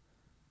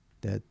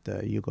that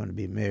you're going to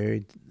be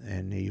married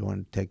and you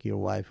want to take your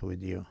wife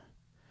with you.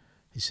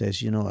 He says,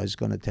 it's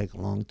going to take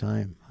a long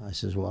time. I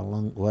says,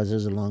 what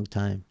is a long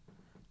time?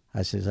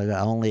 I says,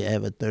 I only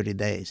have 30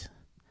 days.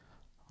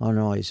 Oh,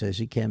 no, he says,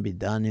 it can't be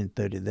done in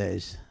 30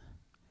 days.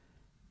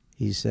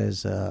 He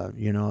says,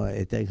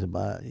 it takes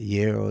about a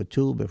year or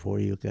two before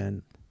you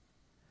can,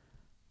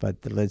 but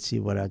let's see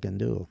what I can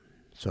do.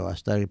 So I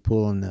started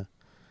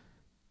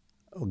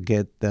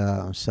get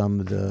some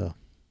of the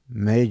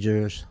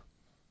majors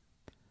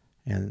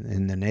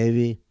in the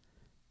Navy,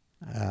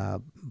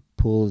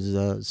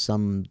 pulls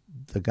some of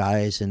the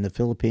guys in the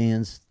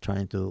Philippines,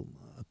 trying to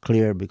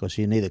clear, because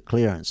you need a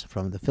clearance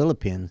from the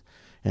Philippines,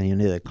 and you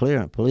need a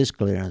police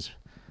clearance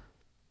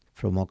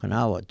from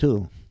Okinawa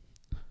too.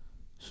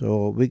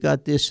 So we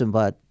got this in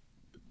about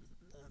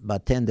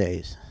 10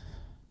 days.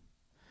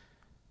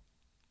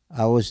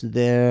 I was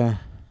there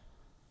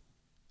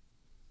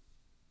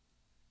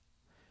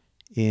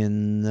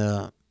in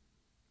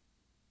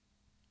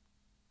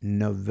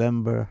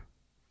November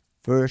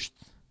 1st,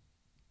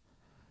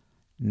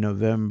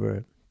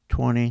 November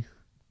 20,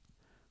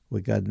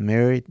 we got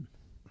married,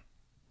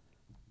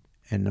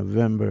 and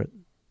November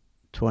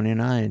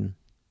 29,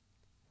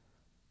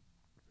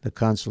 the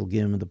consul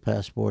gave me the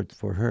passport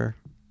for her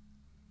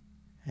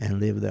and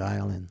leave the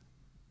island.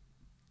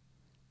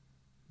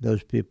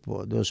 Those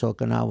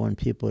Okinawan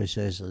people, he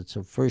says, it's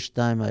the first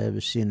time I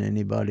ever seen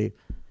anybody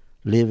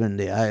leaving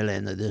the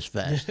island this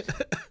fast.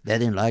 They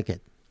didn't like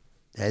it.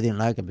 They didn't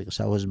like it because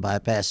I was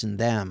bypassing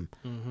them.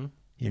 Mm-hmm.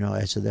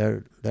 It's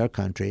their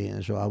country,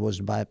 and so I was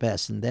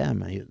bypassing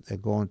them. And they're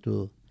going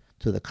to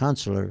the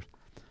consular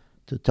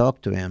to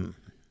talk to him,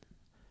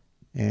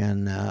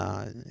 and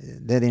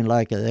they didn't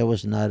like it. There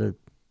was not a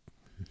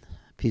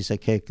piece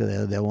of cake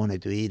there. They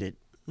wanted to eat it.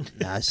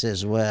 I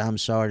says, well, I'm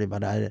sorry,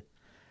 but I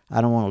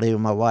don't want to leave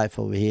my wife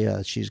over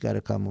here. She's got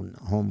to come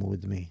home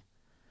with me.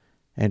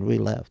 And we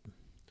left.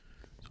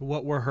 So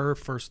what were her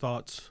first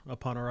thoughts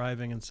upon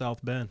arriving in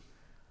South Bend?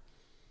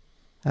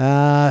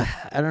 I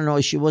don't know.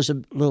 She was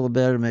a little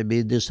bit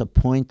maybe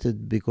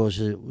disappointed because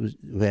we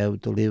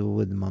had to live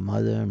with my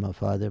mother and my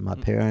father, my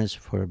parents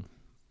for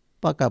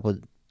a couple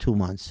 2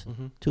 months,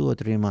 2 or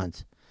 3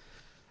 months.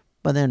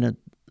 But then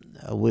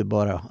we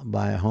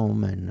buy a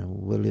home and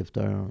we lived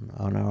on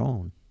our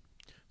own.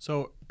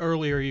 So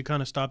earlier you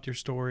kind of stopped your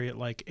story at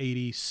like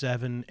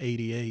 87,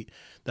 88.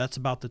 That's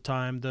about the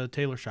time the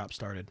tailor shop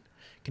started.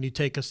 Can you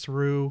take us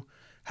through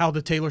how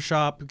the tailor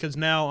shop, because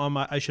now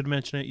I should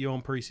mention it, you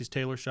own Parisi's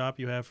Tailor Shop.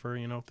 You have for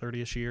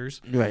 30ish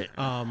years. Right.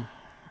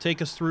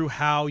 Take us through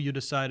how you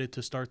decided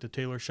to start the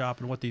tailor shop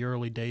and what the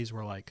early days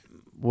were like.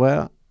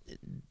 Well,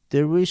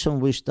 the reason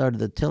we started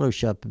the tailor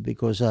shop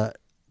because I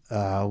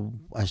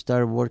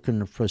started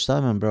working for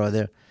Simon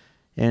Brothers,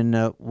 and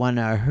when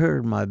I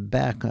hurt my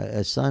back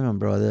at Simon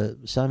Brothers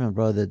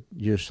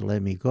used to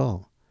let me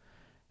go.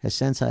 And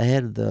since I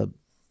had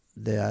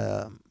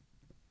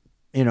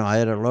I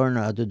had to learn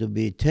how to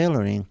be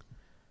tailoring,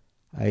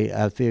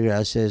 I figured,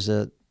 I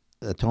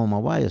told my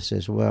wife, I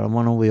says, well,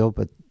 why don't we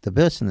open the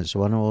business?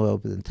 Why don't we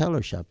open the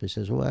tailor shop? He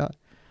says, well,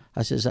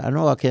 I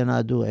know I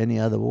cannot do any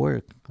other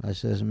work. I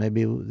says,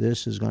 maybe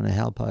this is going to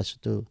help us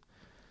to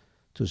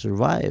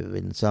survive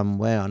in some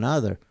way or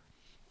another.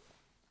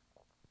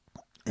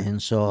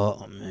 And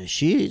so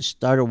she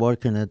started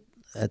working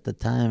at the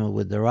time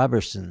with the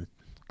Robertson,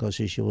 because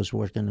she was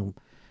working.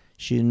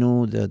 She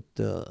knew that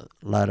a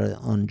lot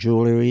on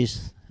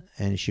jewelries,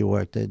 and she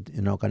worked in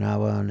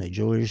Okinawa on a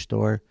jewelry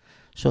store,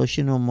 so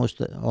she knew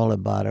all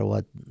about it,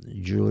 what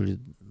jewelry,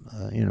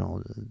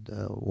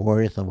 the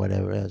worth or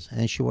whatever else.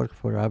 And she worked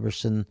for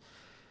Robertson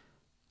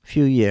a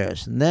few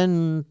years, and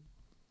then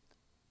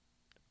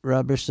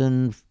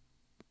Robertson.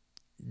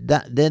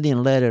 They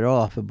didn't let it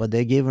off, but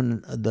they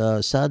given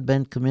the South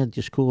Bend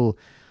Community School.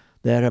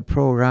 They had a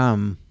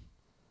program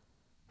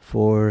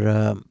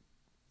for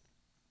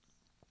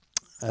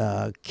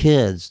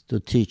kids to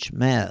teach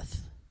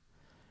math,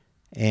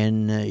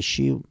 and they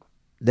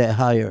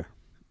hire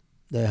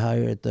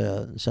at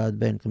the South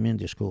Bend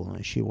Community School,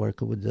 and she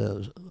worked with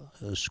the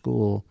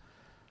school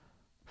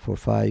for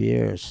 5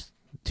 years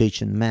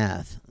teaching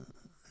math.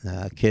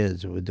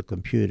 Kids with the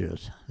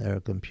computers. They're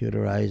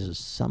computerized.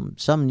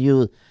 Some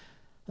new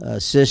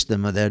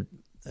system that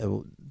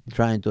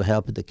trying to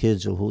help the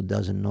kids who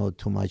doesn't know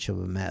too much of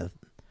math,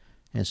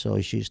 and so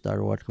she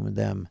started working with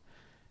them.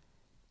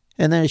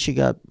 And then she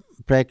got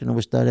pregnant.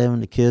 We started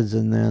having the kids,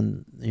 and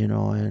then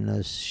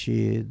and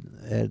she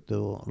had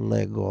to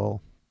let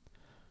go.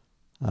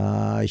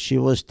 She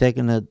was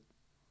taking the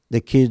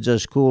kids to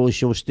school.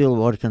 She was still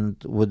working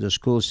with the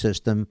school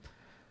system,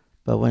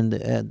 but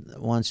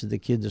once the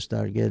kids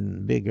started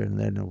getting bigger, and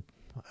then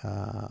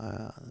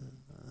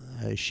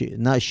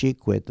she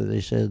quit.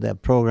 They said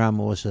that program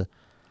was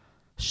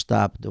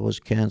stopped. It was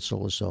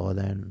canceled, so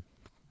then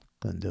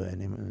couldn't do it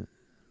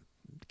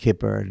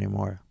keep her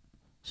anymore.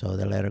 So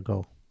they let her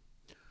go.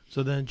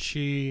 So then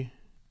she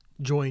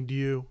joined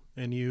you,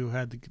 and you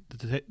had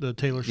the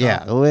tailor shop.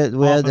 Yeah, we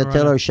had the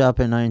tailor shop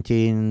in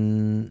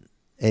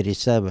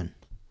 1987,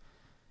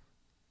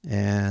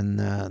 and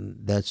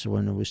that's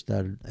when we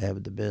started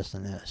having the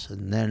business.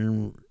 And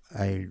then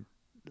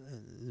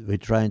we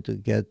trying to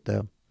get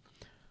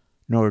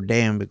Notre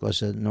Dame,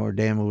 because Notre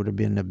Dame would have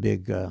been a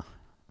big,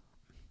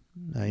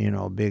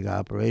 big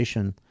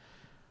operation,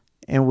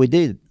 and we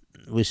did.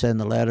 We sent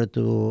a letter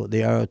to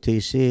the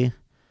ROTC,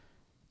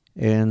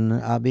 and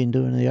I've been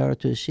doing the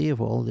ROTC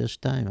for all this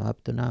time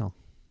up to now.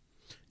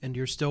 And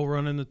you're still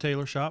running the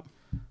tailor shop?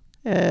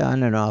 Yeah, I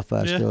don't know if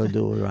I still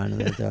do run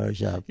the tailor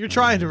shop. You're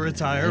trying to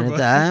retire.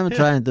 But I'm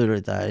trying to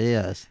retire,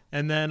 yes.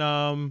 And then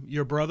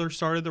your brother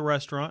started the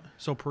restaurant.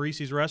 So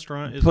Parisi's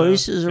Restaurant is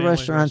Parisi's a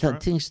restaurant, I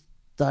think,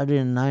 started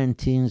in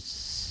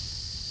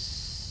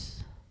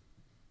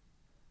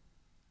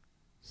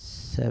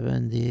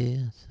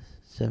 1970,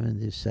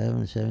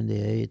 77,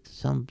 78,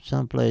 some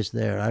place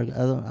there.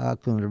 I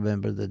couldn't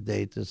remember the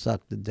date. It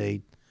sucked the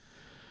date.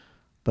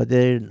 But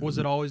was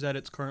it always at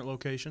its current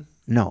location?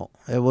 No,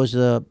 it was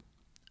there's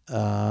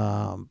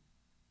a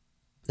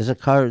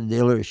car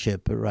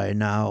dealership right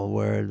now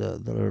where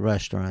the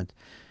restaurant.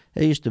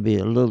 It used to be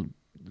a little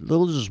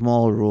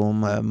small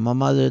room. My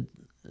mother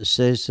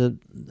says that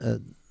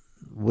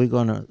we're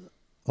gonna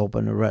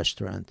open a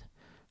restaurant.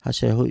 I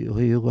said, who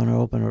you gonna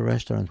open a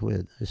restaurant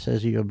with? It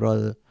says your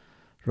brother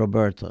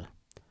Roberto.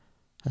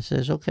 I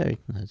says, okay,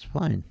 that's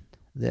fine.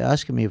 They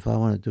asked me if I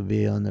wanted to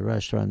be on the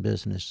restaurant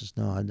business. I said,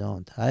 no, I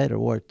don't. I had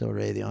worked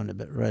already on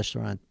the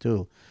restaurant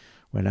too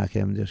when I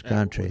came to this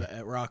country.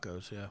 At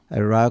Rocco's, yeah. At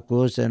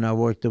Rocco's, and I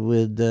worked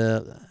with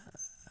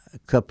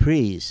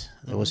Capri's.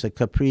 It was a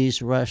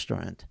Capri's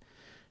restaurant,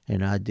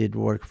 and I did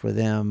work for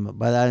them,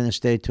 but I didn't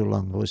stay too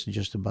long. It was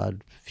just about a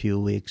few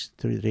weeks,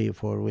 3 or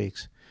 4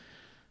 weeks,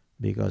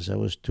 because it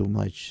was too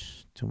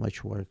much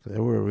work. They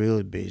were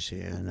really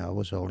busy, and I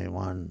was only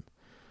one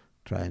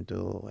trying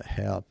to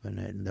help, and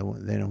they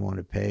didn't want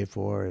to pay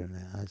for it. And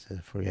I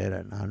said, forget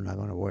it. I'm not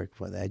going to work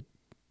for that.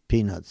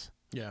 Peanuts.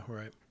 Yeah,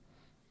 right.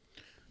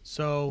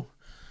 So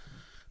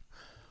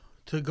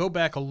to go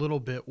back a little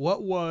bit,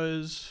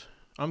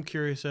 I'm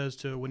curious as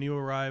to when you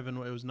arrived, and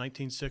it was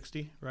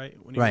 1960, right?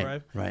 When you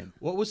arrived? Right.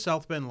 What was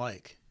South Bend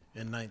like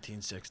in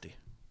 1960?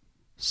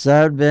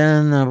 South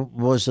Bend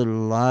was a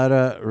lot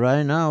of,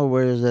 right now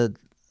we're at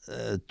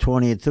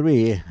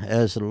 23,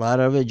 has a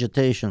lot of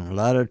vegetation, a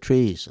lot of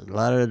trees, a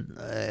lot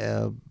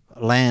of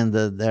land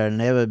that they're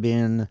never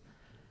been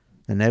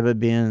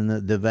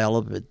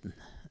developed.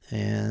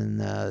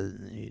 And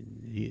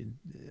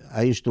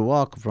I used to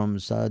walk from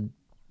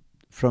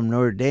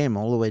Notre Dame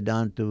all the way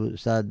down to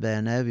South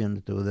Bend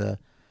Avenue to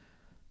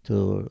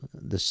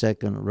the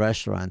second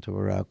restaurant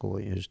where Rocco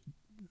used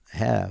to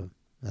have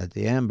at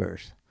the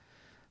Embers.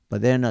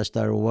 But then I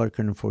started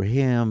working for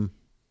him.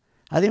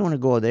 I didn't want to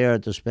go there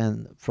to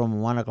spend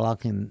from 1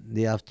 o'clock in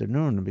the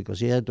afternoon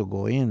because he had to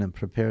go in and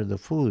prepare the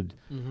food.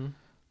 Mm-hmm.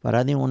 But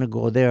I didn't want to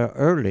go there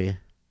early.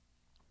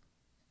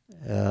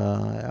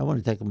 I want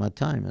to take my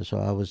time, and so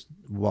I was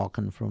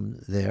walking from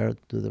there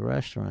to the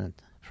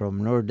restaurant,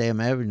 from Notre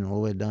Dame Avenue all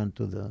the way down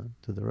to the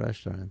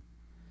restaurant.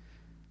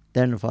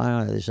 Then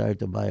finally I decided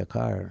to buy a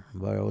car,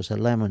 but it was a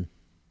lemon.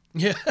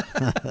 Yeah.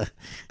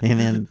 And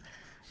then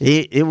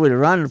he would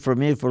run for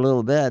me for a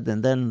little bit,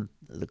 and then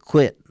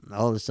quit.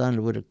 All of a sudden,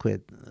 it would have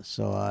quit.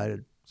 So I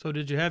So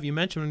you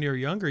mentioned when you were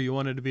younger you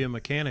wanted to be a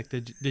mechanic.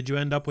 Did you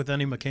end up with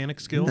any mechanic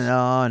skills?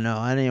 No,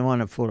 I didn't want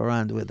to fool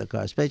around with the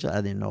car, especially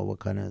I didn't know what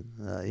kind of,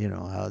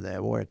 how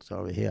that works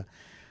over here.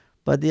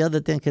 But the other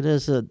thing it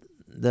is that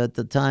at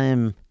the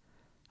time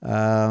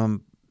I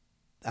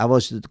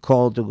was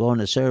called to go in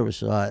the service,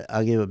 so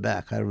I gave it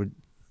back.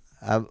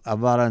 I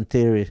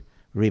voluntarily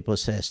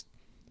repossessed.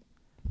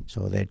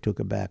 So they took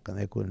it back, and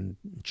they couldn't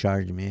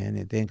charge me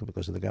anything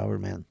because of the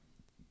government.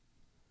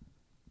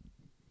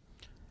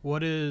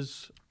 What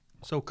is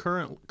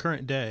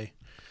current day?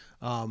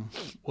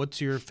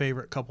 What's your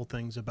favorite couple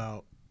things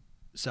about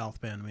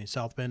South Bend? I mean,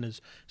 South Bend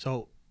is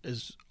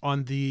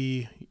on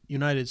the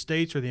United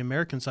States or the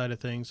American side of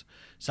things.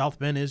 South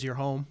Bend is your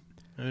home.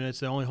 I mean, it's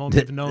the only home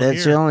you've known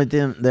That's here.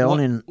 the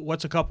only thing.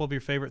 What's a couple of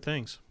your favorite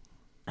things?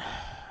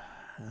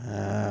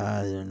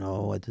 I don't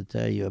know what to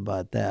tell you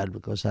about that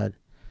because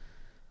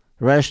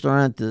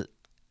restaurant.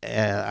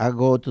 I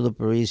go to the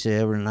Parisi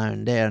every now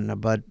and then,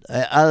 but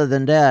other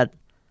than that,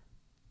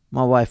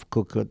 my wife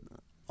cooked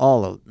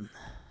all of them.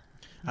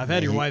 I've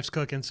had your wife's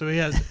cooking, so he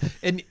has,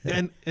 and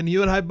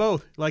you and I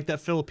both like that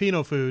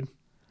Filipino food.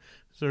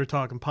 So we're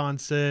talking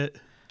pancit,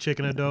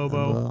 chicken adobo.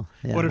 Well,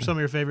 yeah. What are some of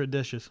your favorite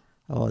dishes?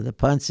 Oh, the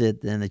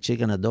pancit and the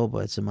chicken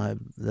adobo. It's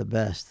the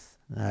best.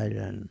 I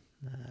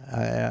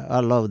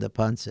love the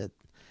pancit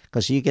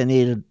because you can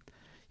eat it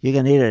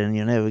and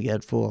you never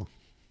get full.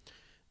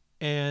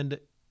 And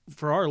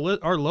for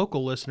our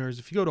local listeners,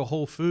 if you go to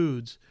Whole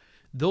Foods,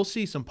 they'll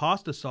see some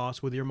pasta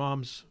sauce with your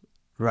mom's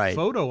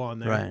photo on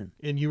there. Right.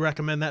 And you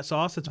recommend that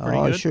sauce? It's pretty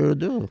good? I sure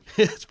do.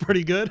 It's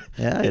pretty good?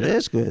 Yeah, it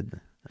is good.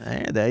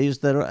 They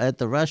used to, at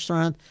the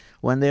restaurant,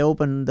 when they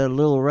opened the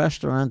little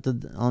restaurant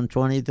on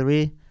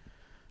 23,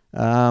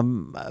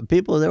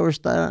 people, they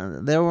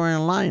were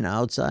in line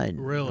outside.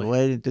 Really?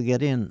 Waiting to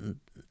get in.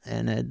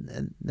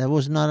 And there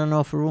was not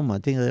enough room. I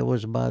think there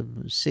was about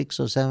 6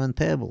 or 7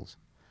 tables.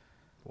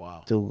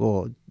 Wow. To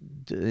go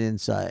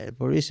inside.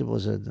 Parisi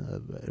was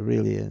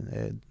really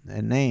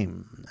a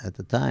name at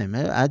the time.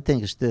 I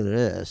think it still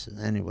is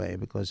anyway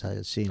because I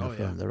had seen it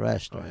from the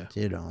restaurant,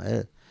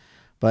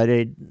 But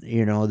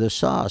the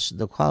sauce,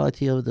 the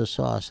quality of the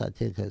sauce, I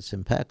think it's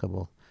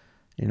impeccable.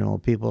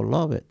 People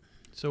love it.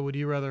 So would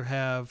you rather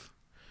have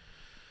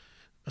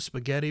a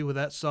spaghetti with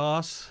that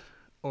sauce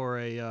or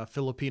a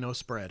Filipino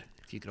spread?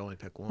 You could only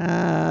pick one.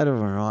 I don't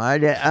know.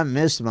 I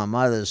miss my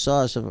mother's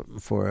sauce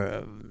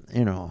for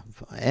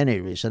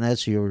any reason.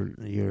 That's your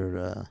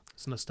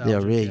it's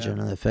nostalgic, the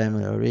original, the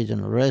family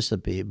original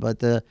recipe. But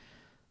the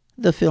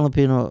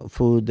Filipino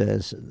food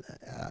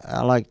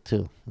I like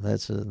too.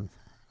 That's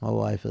my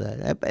wife.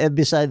 And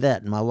beside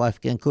that, my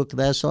wife can cook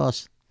that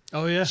sauce.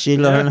 Oh yeah, she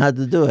learned how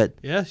to do it.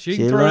 Yeah, she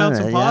can throw out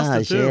some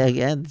pasta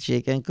too.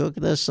 She can cook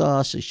the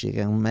sauce. She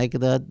can make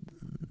that.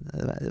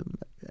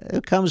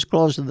 It comes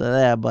close to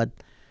that, but.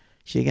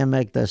 She can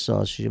make the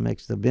sauce. She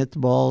makes the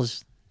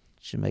meatballs.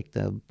 She makes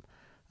the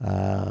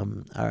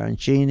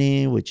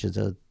arancini, which is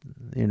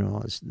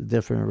it's a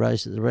different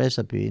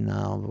recipe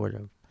now.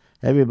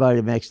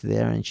 Everybody makes the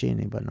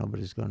arancini, but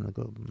nobody's going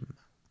to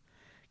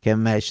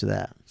can match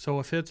that.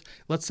 So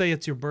let's say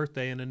it's your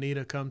birthday and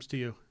Anita comes to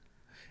you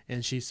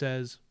and she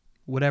says,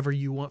 whatever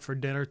you want for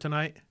dinner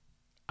tonight,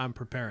 I'm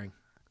preparing.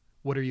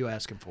 What are you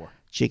asking for?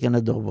 Chicken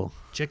adobo.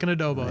 Chicken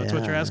adobo. That's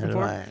what you're asking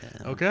for? Right.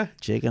 Okay.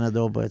 Chicken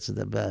adobo, it's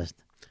the best.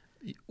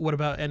 What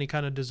about any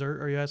kind of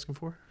dessert are you asking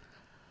for?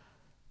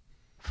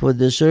 For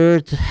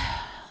dessert,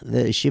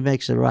 she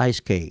makes a rice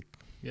cake.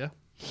 Yeah.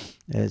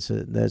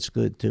 That's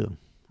good too.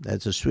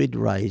 That's a sweet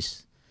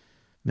rice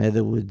made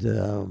with,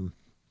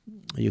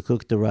 you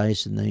cook the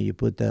rice and then you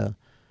put the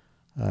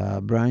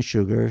brown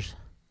sugars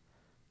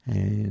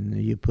and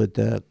you put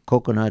the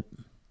coconut,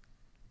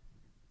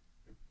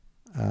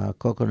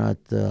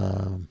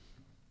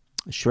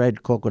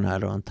 shred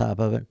coconut on top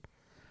of it.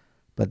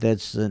 But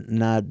that's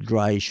not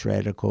dry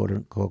shredded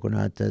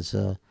coconut. That's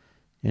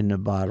in the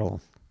bottle.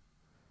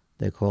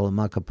 They call it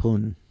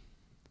macapun.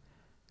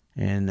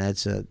 And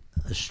that's a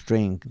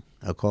string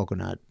of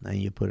coconut. And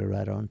you put it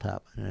right on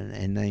top.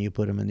 And then you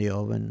put them in the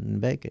oven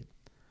and bake it.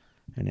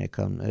 And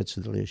it's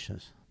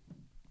delicious.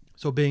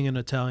 So being an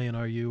Italian,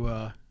 are you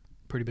a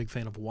pretty big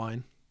fan of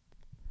wine?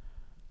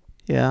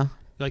 Yeah. You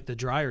like the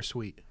dry or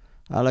sweet?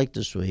 I like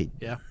the sweet.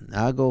 Yeah.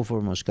 I go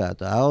for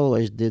Moscato. I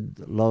always did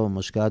love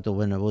Moscato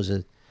when I was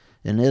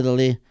in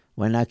Italy.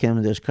 When I came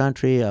to this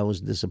country, I was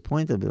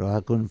disappointed because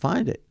I couldn't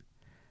find it.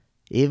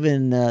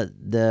 Even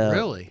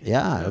really?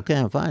 Yeah, I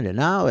can't find it.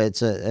 Now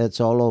it's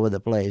all over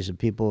the place.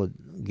 People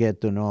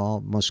get to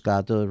know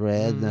Moscato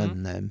red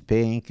and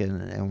pink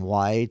and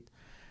white.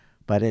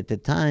 But at the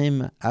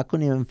time, I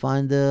couldn't even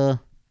find the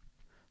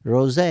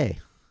rosé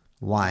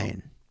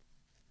wine.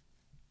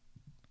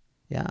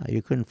 Yeah,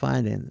 you couldn't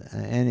find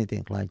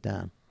anything like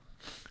that.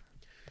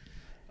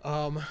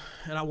 And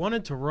I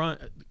wanted to run,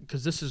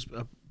 because this is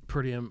a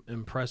pretty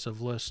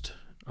impressive list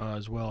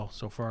as well,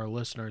 so for our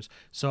listeners.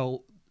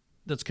 So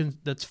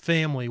that's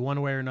family,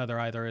 one way or another,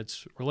 either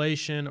it's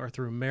relation or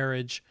through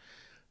marriage.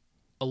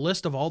 A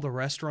list of all the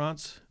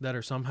restaurants that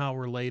are somehow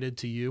related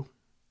to you.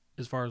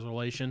 as far as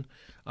relation.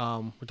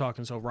 We're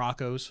talking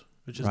Rocco's,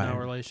 which is now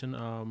Right. relation.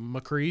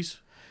 McCree's.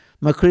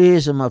 McCree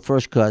is my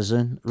first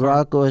cousin.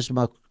 Rocco is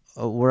my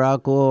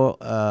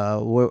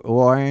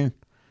Warren.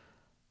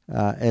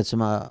 It's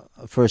my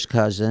first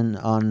cousin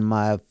on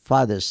my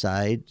father's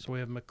side. So we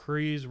have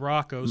McCree's,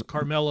 Rocco's,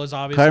 Carmela's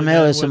obviously.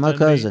 Carmela's with my NB.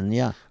 cousin,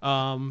 yeah.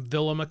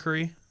 Villa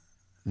McCree,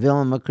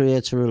 Willem McCree,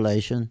 it's a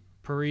relation.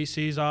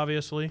 Parisi's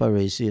obviously.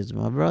 Parisi is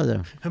my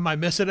brother. Am I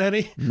missing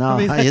any? No, I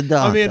mean, you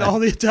don't. I mean, all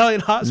the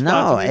Italian hotspots.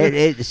 No, I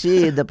mean,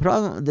 see,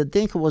 the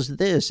thing was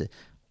this.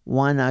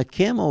 When I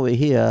came over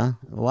here,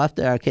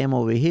 after I came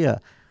over here,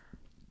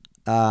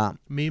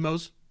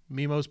 Mimo's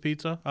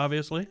Pizza,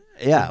 obviously.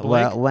 yeah, With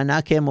Blake. well, when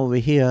I came over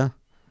here,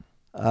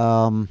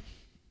 my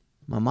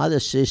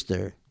mother's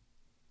sister,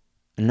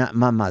 not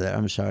my mother,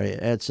 I'm sorry,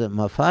 it's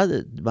my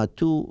father, my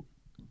two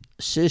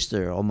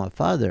sister or my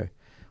father,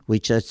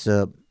 which is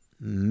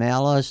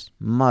Mela's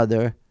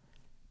mother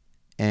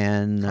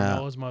and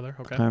Carmela's mother.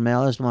 Okay.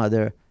 Carmela's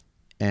mother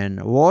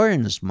and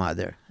Warren's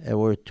mother. There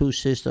were two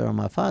sisters of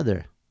my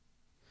father.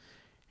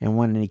 And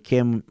when he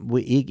came,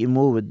 he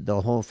moved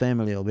the whole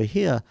family over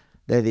here.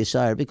 They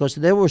decided, because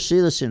they were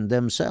citizens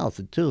themselves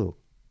too.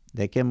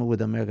 They came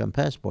with American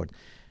passport.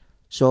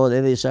 So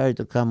they decided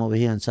to come over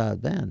here in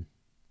South Bend.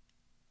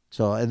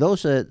 So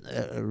those are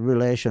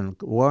relation.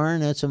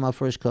 Warren, that's my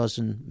first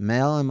cousin.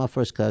 Mel and my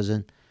first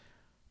cousin.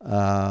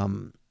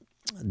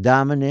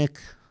 Dominic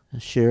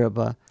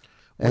Shiraba,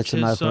 Which that's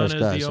my his son first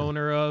is cousin. the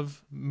owner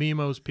of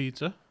Mimo's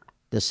Pizza.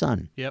 The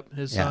son. Yep,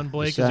 his Yeah, son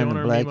Blake his is the son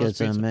owner Blake of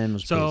Mimo's is Pizza.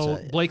 Mimo's So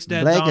Pizza. Blake's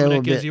dad Blake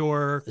Dominic will is be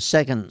your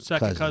second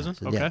cousin.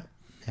 Okay.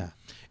 Yeah.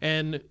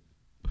 And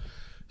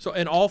so,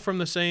 and all from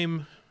the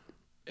same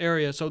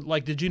area. So,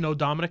 like, did you know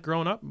Dominic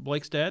growing up?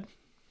 Blake's dad,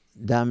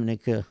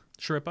 Dominic.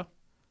 Shrippa.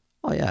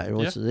 Oh yeah, he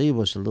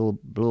was a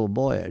little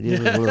boy. He was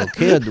a little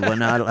kid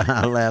when I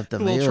left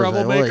him. A little He was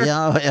troublemaker?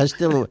 I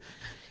still.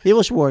 He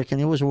was working.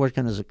 He was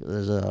working as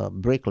a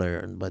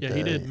bricklayer, but Yeah,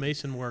 he did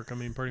mason work. I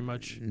mean, pretty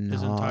much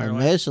his no, entire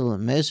life.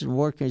 Mason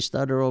work. He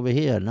started over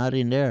here, not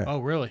in there. Oh,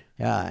 really?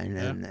 Yeah,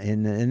 and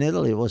in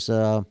Italy it was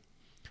a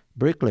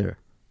bricklayer.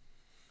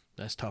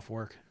 That's tough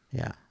work.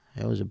 Yeah,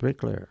 he was a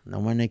bricklayer. Now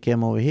when he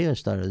came over here,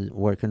 started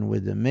working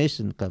with the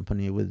mason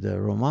company with the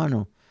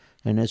Romano,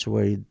 and that's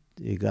where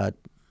he got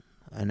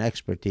an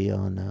expertise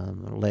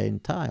on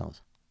laying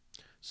tiles.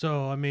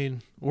 So, I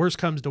mean, worst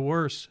comes to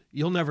worst,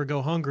 you'll never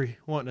go hungry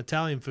wanting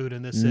Italian food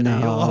in this city. No,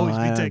 You'll always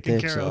I be don't taken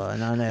think care so. of.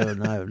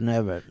 No,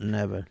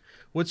 never.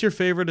 What's your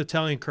favorite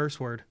Italian curse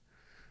word?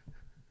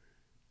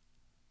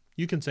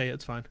 You can say it.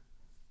 It's fine.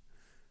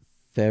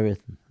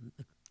 Favorite.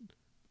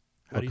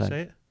 How do you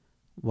say it?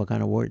 What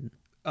kind of word?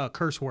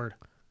 Curse word.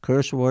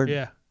 Curse word?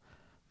 Yeah.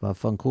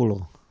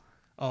 Vaffanculo.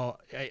 Oh,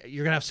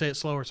 you're going to have to say it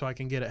slower so I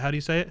can get it. How do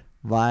you say it?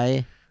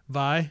 Vai.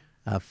 Vi.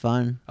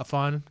 Affan.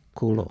 Afan.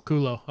 Culo.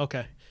 Culo.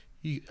 Okay.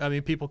 I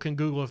mean, people can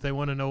Google if they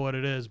want to know what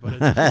it is, but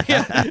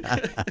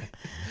it's,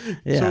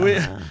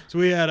 Yeah. So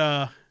we had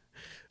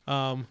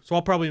so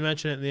I'll probably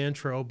mention it in the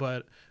intro,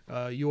 but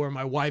you are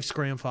my wife's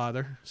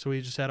grandfather. So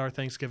we just had our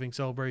Thanksgiving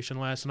celebration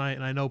last night,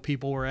 and I know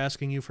people were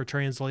asking you for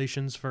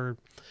translations for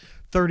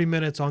 30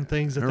 minutes on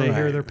things that they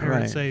hear their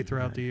parents say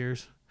throughout the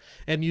years.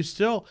 And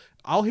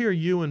I'll hear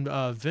you and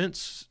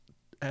Vince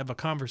have a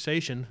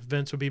conversation.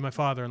 Vince would be my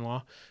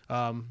father-in-law,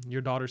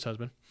 your daughter's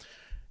husband.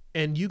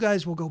 And you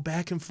guys will go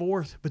back and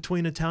forth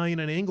between Italian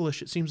and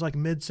English. It seems like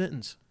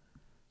mid-sentence.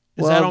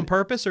 Is that on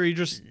purpose, or are you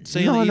just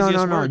saying the easiest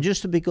word? No.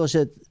 Just because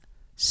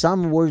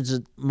some words,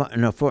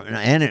 for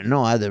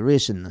no other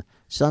reason.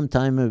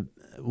 Sometimes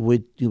we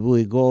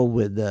go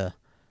with the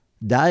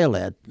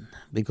dialect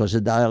because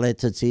the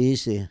dialect it's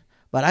easy.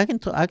 But I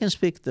can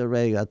speak the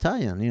regular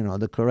Italian,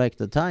 the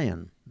correct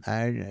Italian.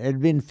 It's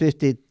been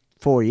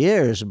 54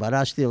 years, but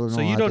I still know how to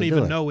do it. So you don't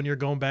even know when you're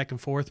going back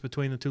and forth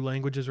between the two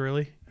languages,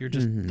 really? You're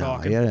just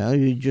talking? Yeah,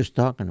 you're just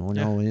talking.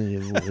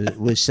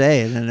 We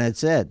say it, and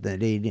that's it.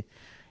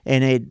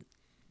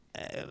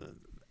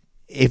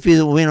 If we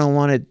don't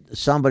want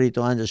somebody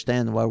to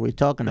understand what we're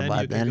talking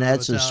about, then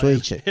that's a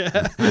switch.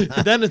 Yeah.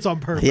 Then it's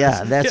on purpose.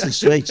 Yeah, that's a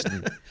switch.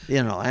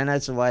 And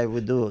that's why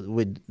you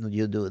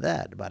do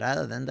that. But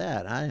other than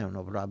that, I have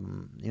no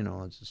problem,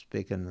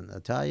 speaking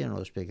Italian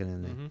or speaking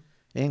in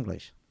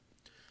English.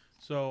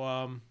 So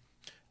a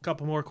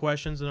couple more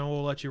questions, and then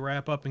we'll let you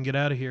wrap up and get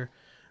out of here.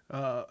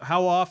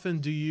 How often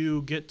do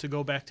you get to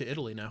go back to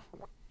Italy now?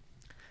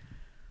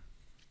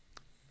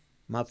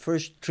 My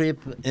first trip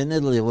in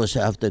Italy was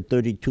after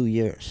 32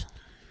 years.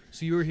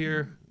 So you were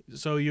here,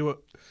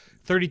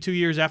 32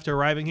 years after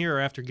arriving here or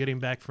after getting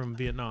back from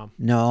Vietnam?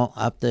 No,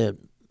 after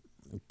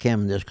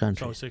came this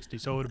country. So 60.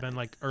 So it would have been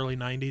like early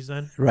 90s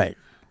then? Right.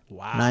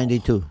 Wow.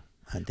 92,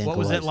 I think. What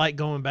was it like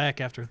going back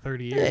after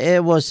 30 years?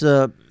 It was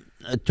a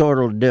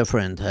total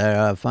different.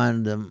 I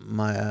find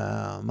my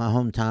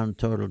hometown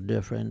total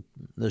different.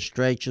 The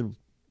stretch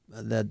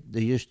that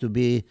there used to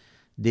be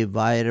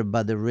divided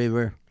by the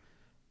river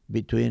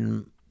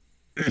between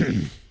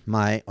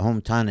my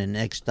hometown and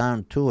next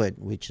town to it,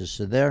 which is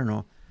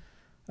Saderno,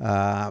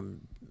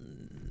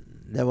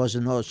 there was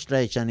no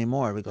stretch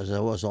anymore because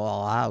there was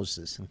all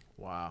houses.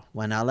 Wow.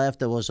 When I left,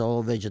 there was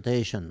all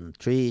vegetation,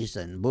 trees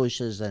and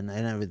bushes and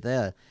everything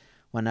there.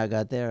 When I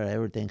got there,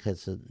 everything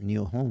has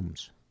new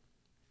homes.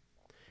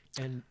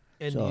 And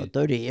So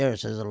 30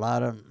 years is a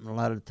lot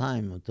of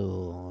time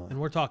to. And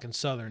we're talking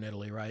southern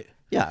Italy, right?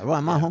 Yeah,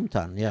 well, my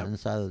hometown. Yeah, in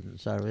southern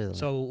Italy.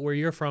 So where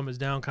you're from is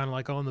down kind of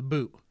like on the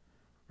boot,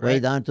 right? Way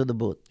down to the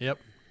boot. Yep.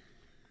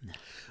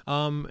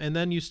 And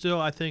then you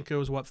still, I think it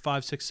was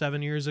 5, 6,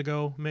 7 years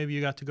ago, maybe you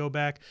got to go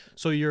back.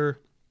 So your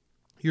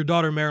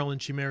daughter Marilyn,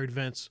 she married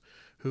Vince,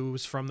 who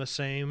was from the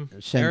same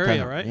area,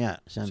 town. right? Yeah,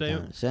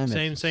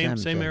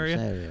 same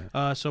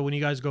area. So when you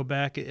guys go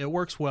back, it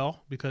works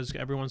well because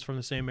everyone's from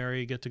the same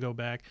area. You get to go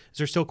back. Is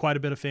there still quite a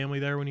bit of family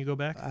there when you go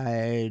back?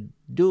 I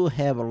do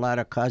have a lot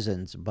of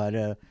cousins, but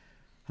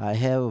I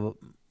have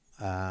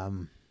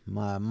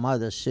my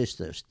mother's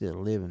sister still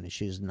living.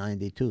 She's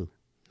 92.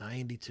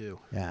 92.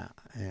 Yeah,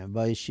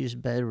 but she's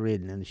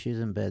bedridden and she's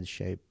in bad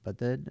shape.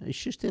 But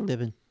she's still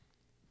living.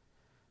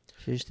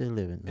 She's still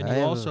living. And you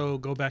also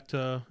go back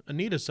to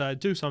Anita's side,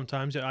 too,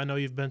 sometimes. I know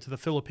you've been to the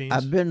Philippines.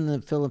 I've been in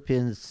the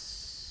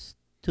Philippines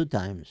 2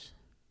 times.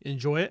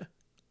 Enjoy it?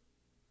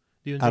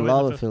 Do you enjoy I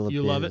love the the Philippines.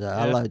 You love it?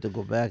 I like to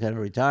go back and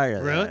retire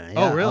there. Really?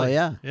 Yeah. Oh, really? Oh,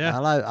 yeah. Yeah.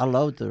 I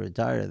love to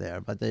retire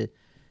there, but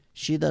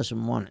she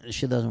doesn't want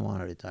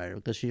to retire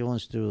because she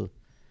wants to.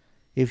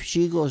 If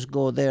she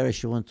go there,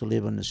 she wants to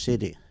live in the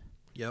city.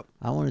 Yep.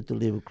 I wanted to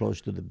live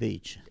close to the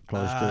beach,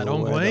 close to I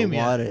don't where blame the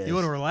you. water is. You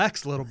want to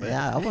relax a little bit.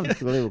 Yeah, I want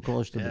to live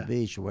close to the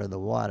beach where the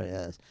water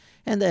is.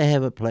 And they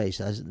have a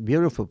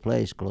beautiful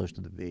place close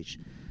to the beach.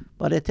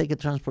 But they take a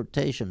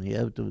transportation. You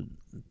have to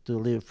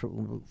live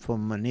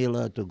from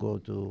Manila to go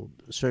to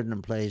a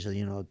certain place,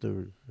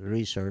 to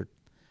research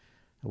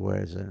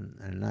where it's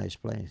a nice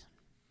place.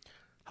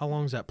 How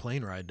long is that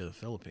plane ride to the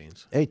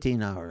Philippines?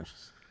 18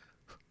 hours.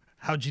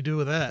 How'd you do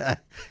with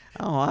that?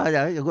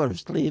 I go to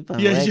sleep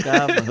and wake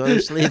up, and go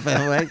to sleep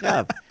and wake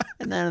up.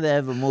 And then they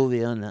have a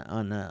movie on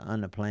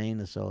the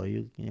plane, so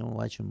you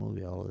watch a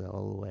movie all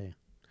the way.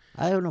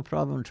 I have no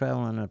problem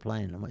traveling on a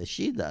plane.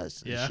 She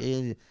does. Yeah.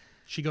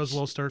 She goes a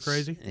little stir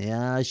crazy.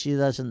 Yeah, she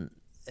doesn't.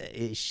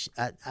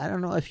 I don't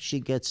know if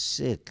she gets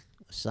sick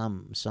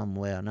some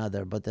way or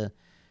another. But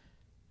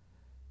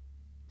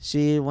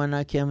see, when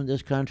I came to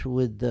this country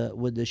with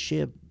the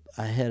ship,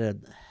 I had a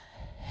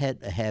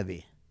head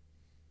heavy.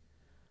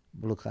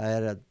 Look, I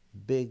had a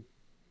big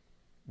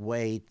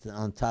weight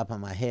on top of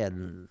my head,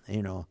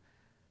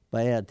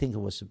 but I think it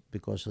was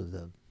because of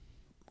the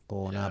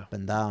going up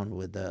and down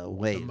with the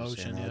waves,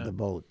 the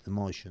boat, the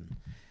motion.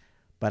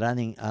 But I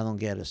don't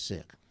get her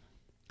sick.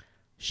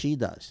 She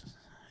does.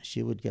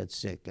 She would get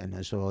sick,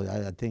 and so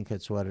I think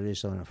that's what it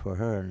is for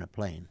her in the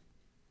plane.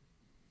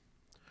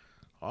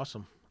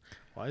 Awesome.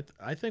 Well,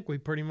 I think we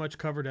pretty much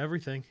covered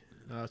everything.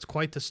 It's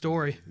quite the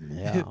story.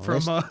 Yeah.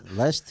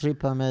 Last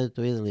trip I made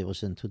to Italy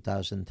was in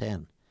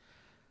 2010.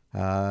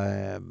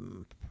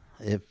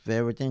 If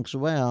everything's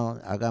well,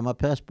 I got my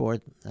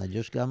passport. I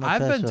just got my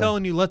passport. I've been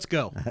telling you, let's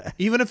go.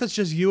 Even if it's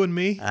just you and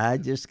me.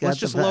 Let's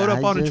just load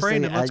up on a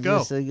train and let's go.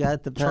 I just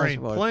got the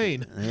passport.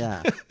 Train, plane.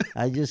 Yeah.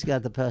 I just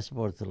got the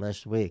passport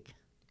last week.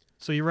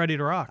 So you're ready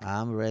to rock?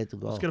 I'm ready to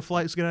go. Let's get a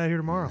flight. Let's get out of here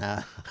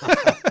tomorrow.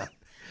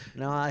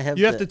 No, I have.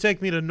 You have to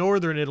take me to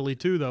northern Italy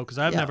too, though, because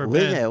I've never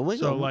been.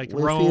 So like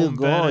Rome,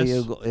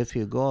 Venice. If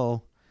you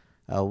go,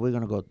 we're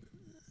gonna go to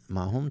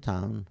my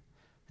hometown,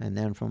 and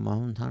then from my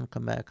hometown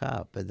come back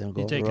up, and then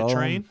go. You take Rome. a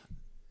train.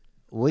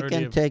 We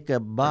can take a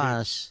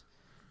bus.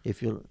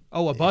 If you.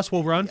 Oh, a bus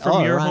will run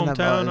from your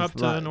hometown up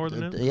to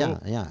northern Italy. Yeah,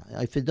 cool. Yeah.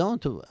 If you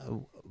don't,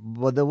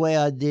 but the way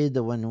I did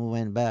when we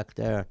went back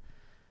there,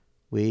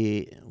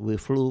 we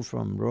flew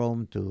from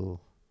Rome to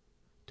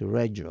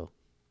Reggio.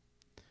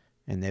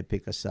 And they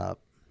pick us up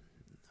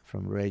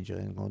from Reggio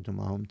and go to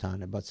my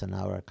hometown. About an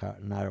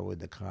hour with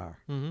the car.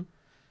 Mm-hmm.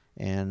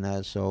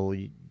 And so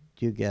you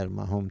get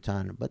my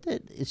hometown. But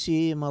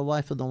see, my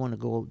wife don't want to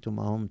go to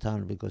my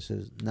hometown because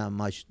there's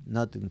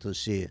nothing to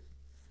see.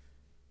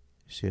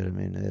 See what I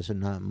mean? There's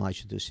not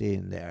much to see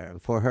in there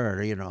for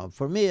her.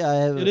 For me, I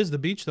have. It is the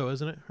beach, though,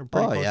 isn't it? Or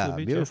pretty close to the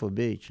beach, beautiful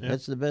beach. Yeah.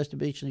 That's the best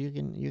beach you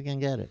can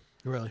get it.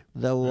 Really?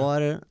 The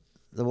water,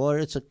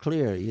 it's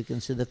clear. You can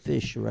see the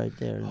fish right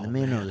there, the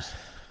minnows.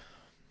 Man.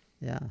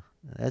 Yeah,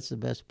 that's the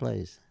best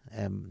place.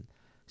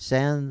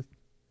 Sand,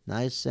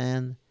 nice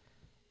sand.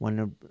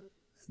 When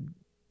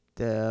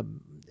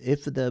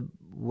if the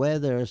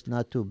weather is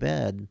not too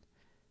bad,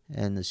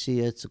 and the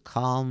sea it's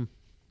calm,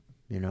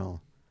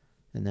 and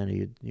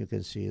then you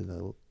can see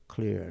the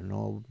clear,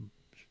 no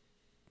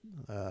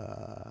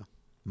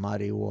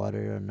muddy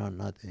water, no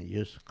nothing,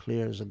 just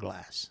clear as a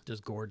glass.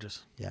 Just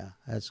gorgeous. Yeah,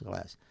 that's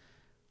glass.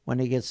 When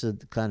it gets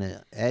kind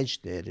of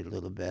agitated a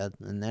little bit,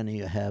 and then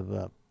you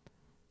have.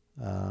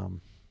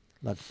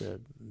 Like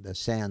the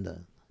sand,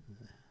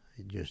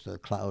 just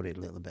cloudy a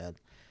little bit.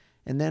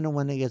 And then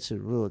when it gets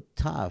real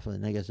tough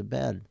and it gets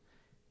bad,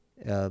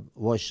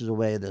 washes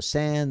away the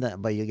sand,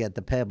 but you get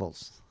the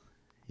pebbles.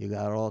 You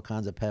got all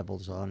kinds of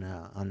pebbles on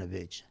the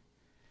beach.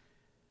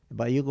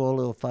 But you go a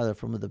little farther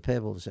from the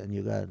pebbles and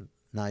you got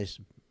nice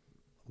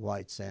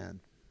white sand.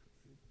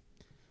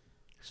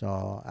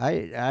 So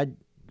I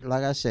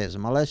like I said,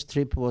 my last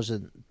trip was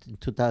in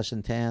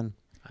 2010.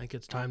 I think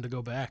it's time to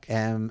go back.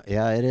 And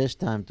yeah, it is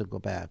time to go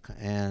back.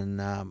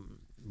 And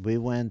we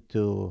went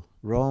to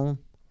Rome.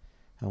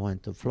 I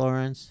went to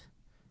Florence.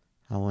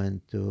 I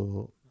went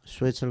to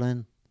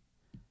Switzerland.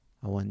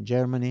 I went to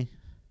Germany.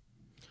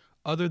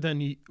 Other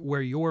than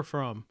where you're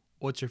from,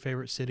 what's your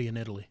favorite city in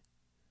Italy?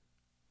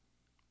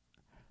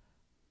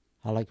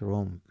 I like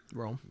Rome.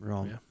 Rome.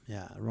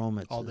 Yeah. Rome.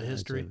 It's, all the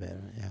history.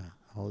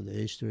 All the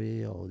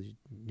history.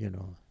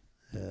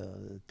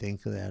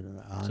 Think of that.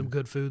 Some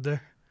good food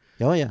there.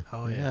 Oh yeah.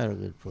 Yeah,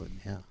 good food.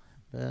 Yeah.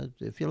 But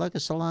if you like a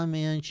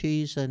salami and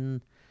cheese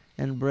and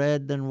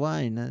bread and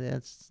wine,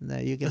 that's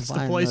you can That's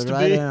find the place to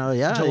right be.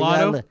 Yeah.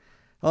 Gelato.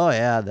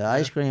 The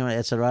ice cream.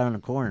 It's around the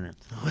corner.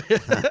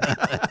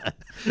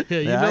 Yeah,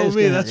 you know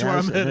me. That's where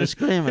I'm headed. headed.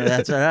 Screaming.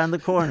 That's around the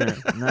corner.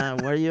 Now,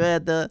 where you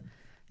at?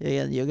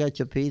 You got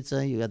your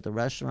pizza. You got the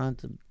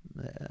restaurant,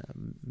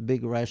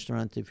 big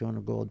restaurant. If you want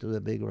to go to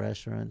the big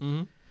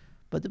restaurant,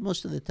 but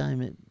most of the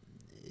time,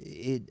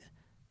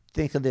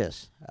 think of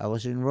this. I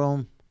was in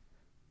Rome.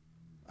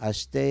 I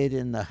stayed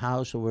in the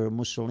house where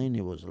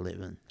Mussolini was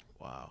living.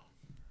 Wow.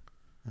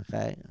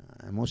 Okay,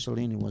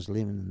 Mussolini was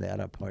living in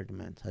that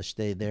apartment. I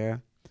stayed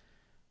there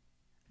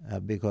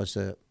because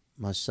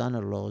my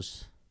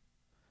son-in-law's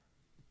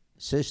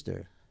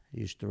sister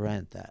used to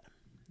rent that,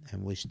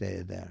 and we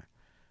stayed there.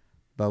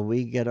 But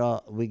we got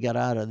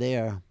out of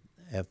there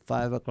at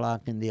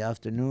 5:00 in the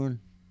afternoon,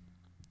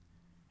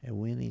 and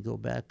we didn't go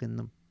back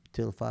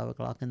till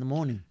 5:00 in the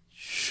morning.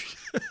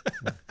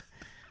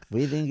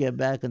 We didn't get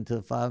back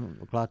until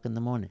 5:00 in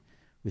the morning.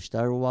 We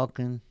started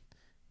walking.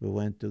 We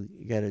went to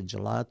get a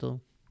gelato,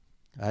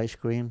 ice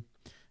cream,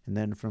 and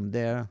then from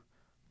there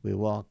we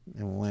walked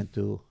and went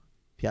to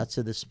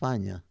Piazza di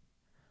Spagna,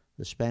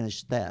 the Spanish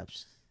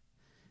Steps,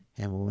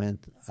 and we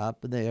went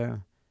up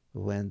there.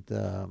 We went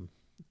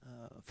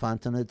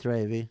Fountain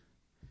Trevi.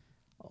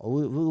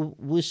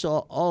 We saw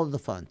all the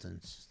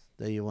fountains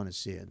that you want to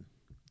see it,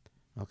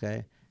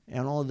 okay?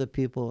 And all the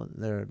people,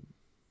 they're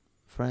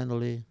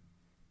friendly.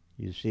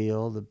 You see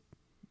all the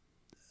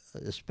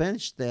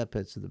Spanish Step,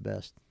 it's the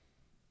best.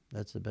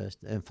 That's the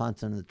best. And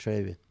Fountain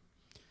Trevi.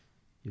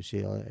 You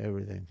see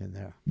everything in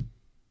there.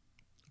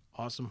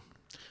 Awesome.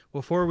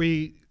 Before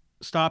we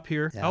stop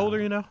here, how old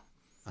are you now?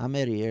 I'm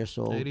 80 years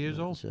old. 80 years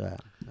old? So,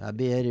 I'll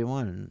be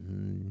 81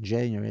 in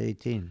January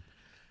 18.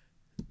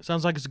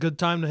 Sounds like it's a good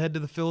time to head to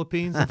the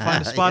Philippines and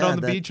find a spot on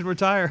the beach and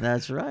retire.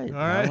 That's right. All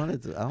right.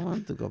 I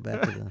wanted to go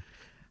back to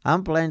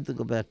I'm planning to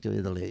go back to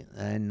Italy.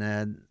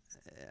 And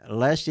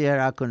last year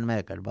I couldn't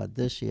make it, but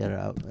this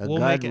year we'll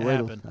make it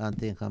happen. I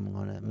think I'm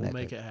going to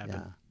make it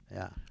happen.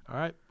 Yeah. All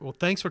right. Well,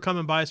 thanks for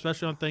coming by,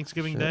 especially on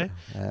Thanksgiving Day.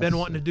 Yes. Been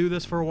wanting to do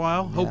this for a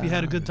while. Hope you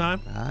had a good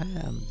time. I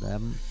am.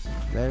 I'm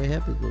very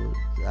happy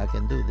I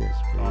can do this.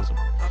 Awesome.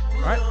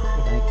 All right.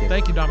 Thank you.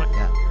 Thank you, Dominic.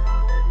 Yeah.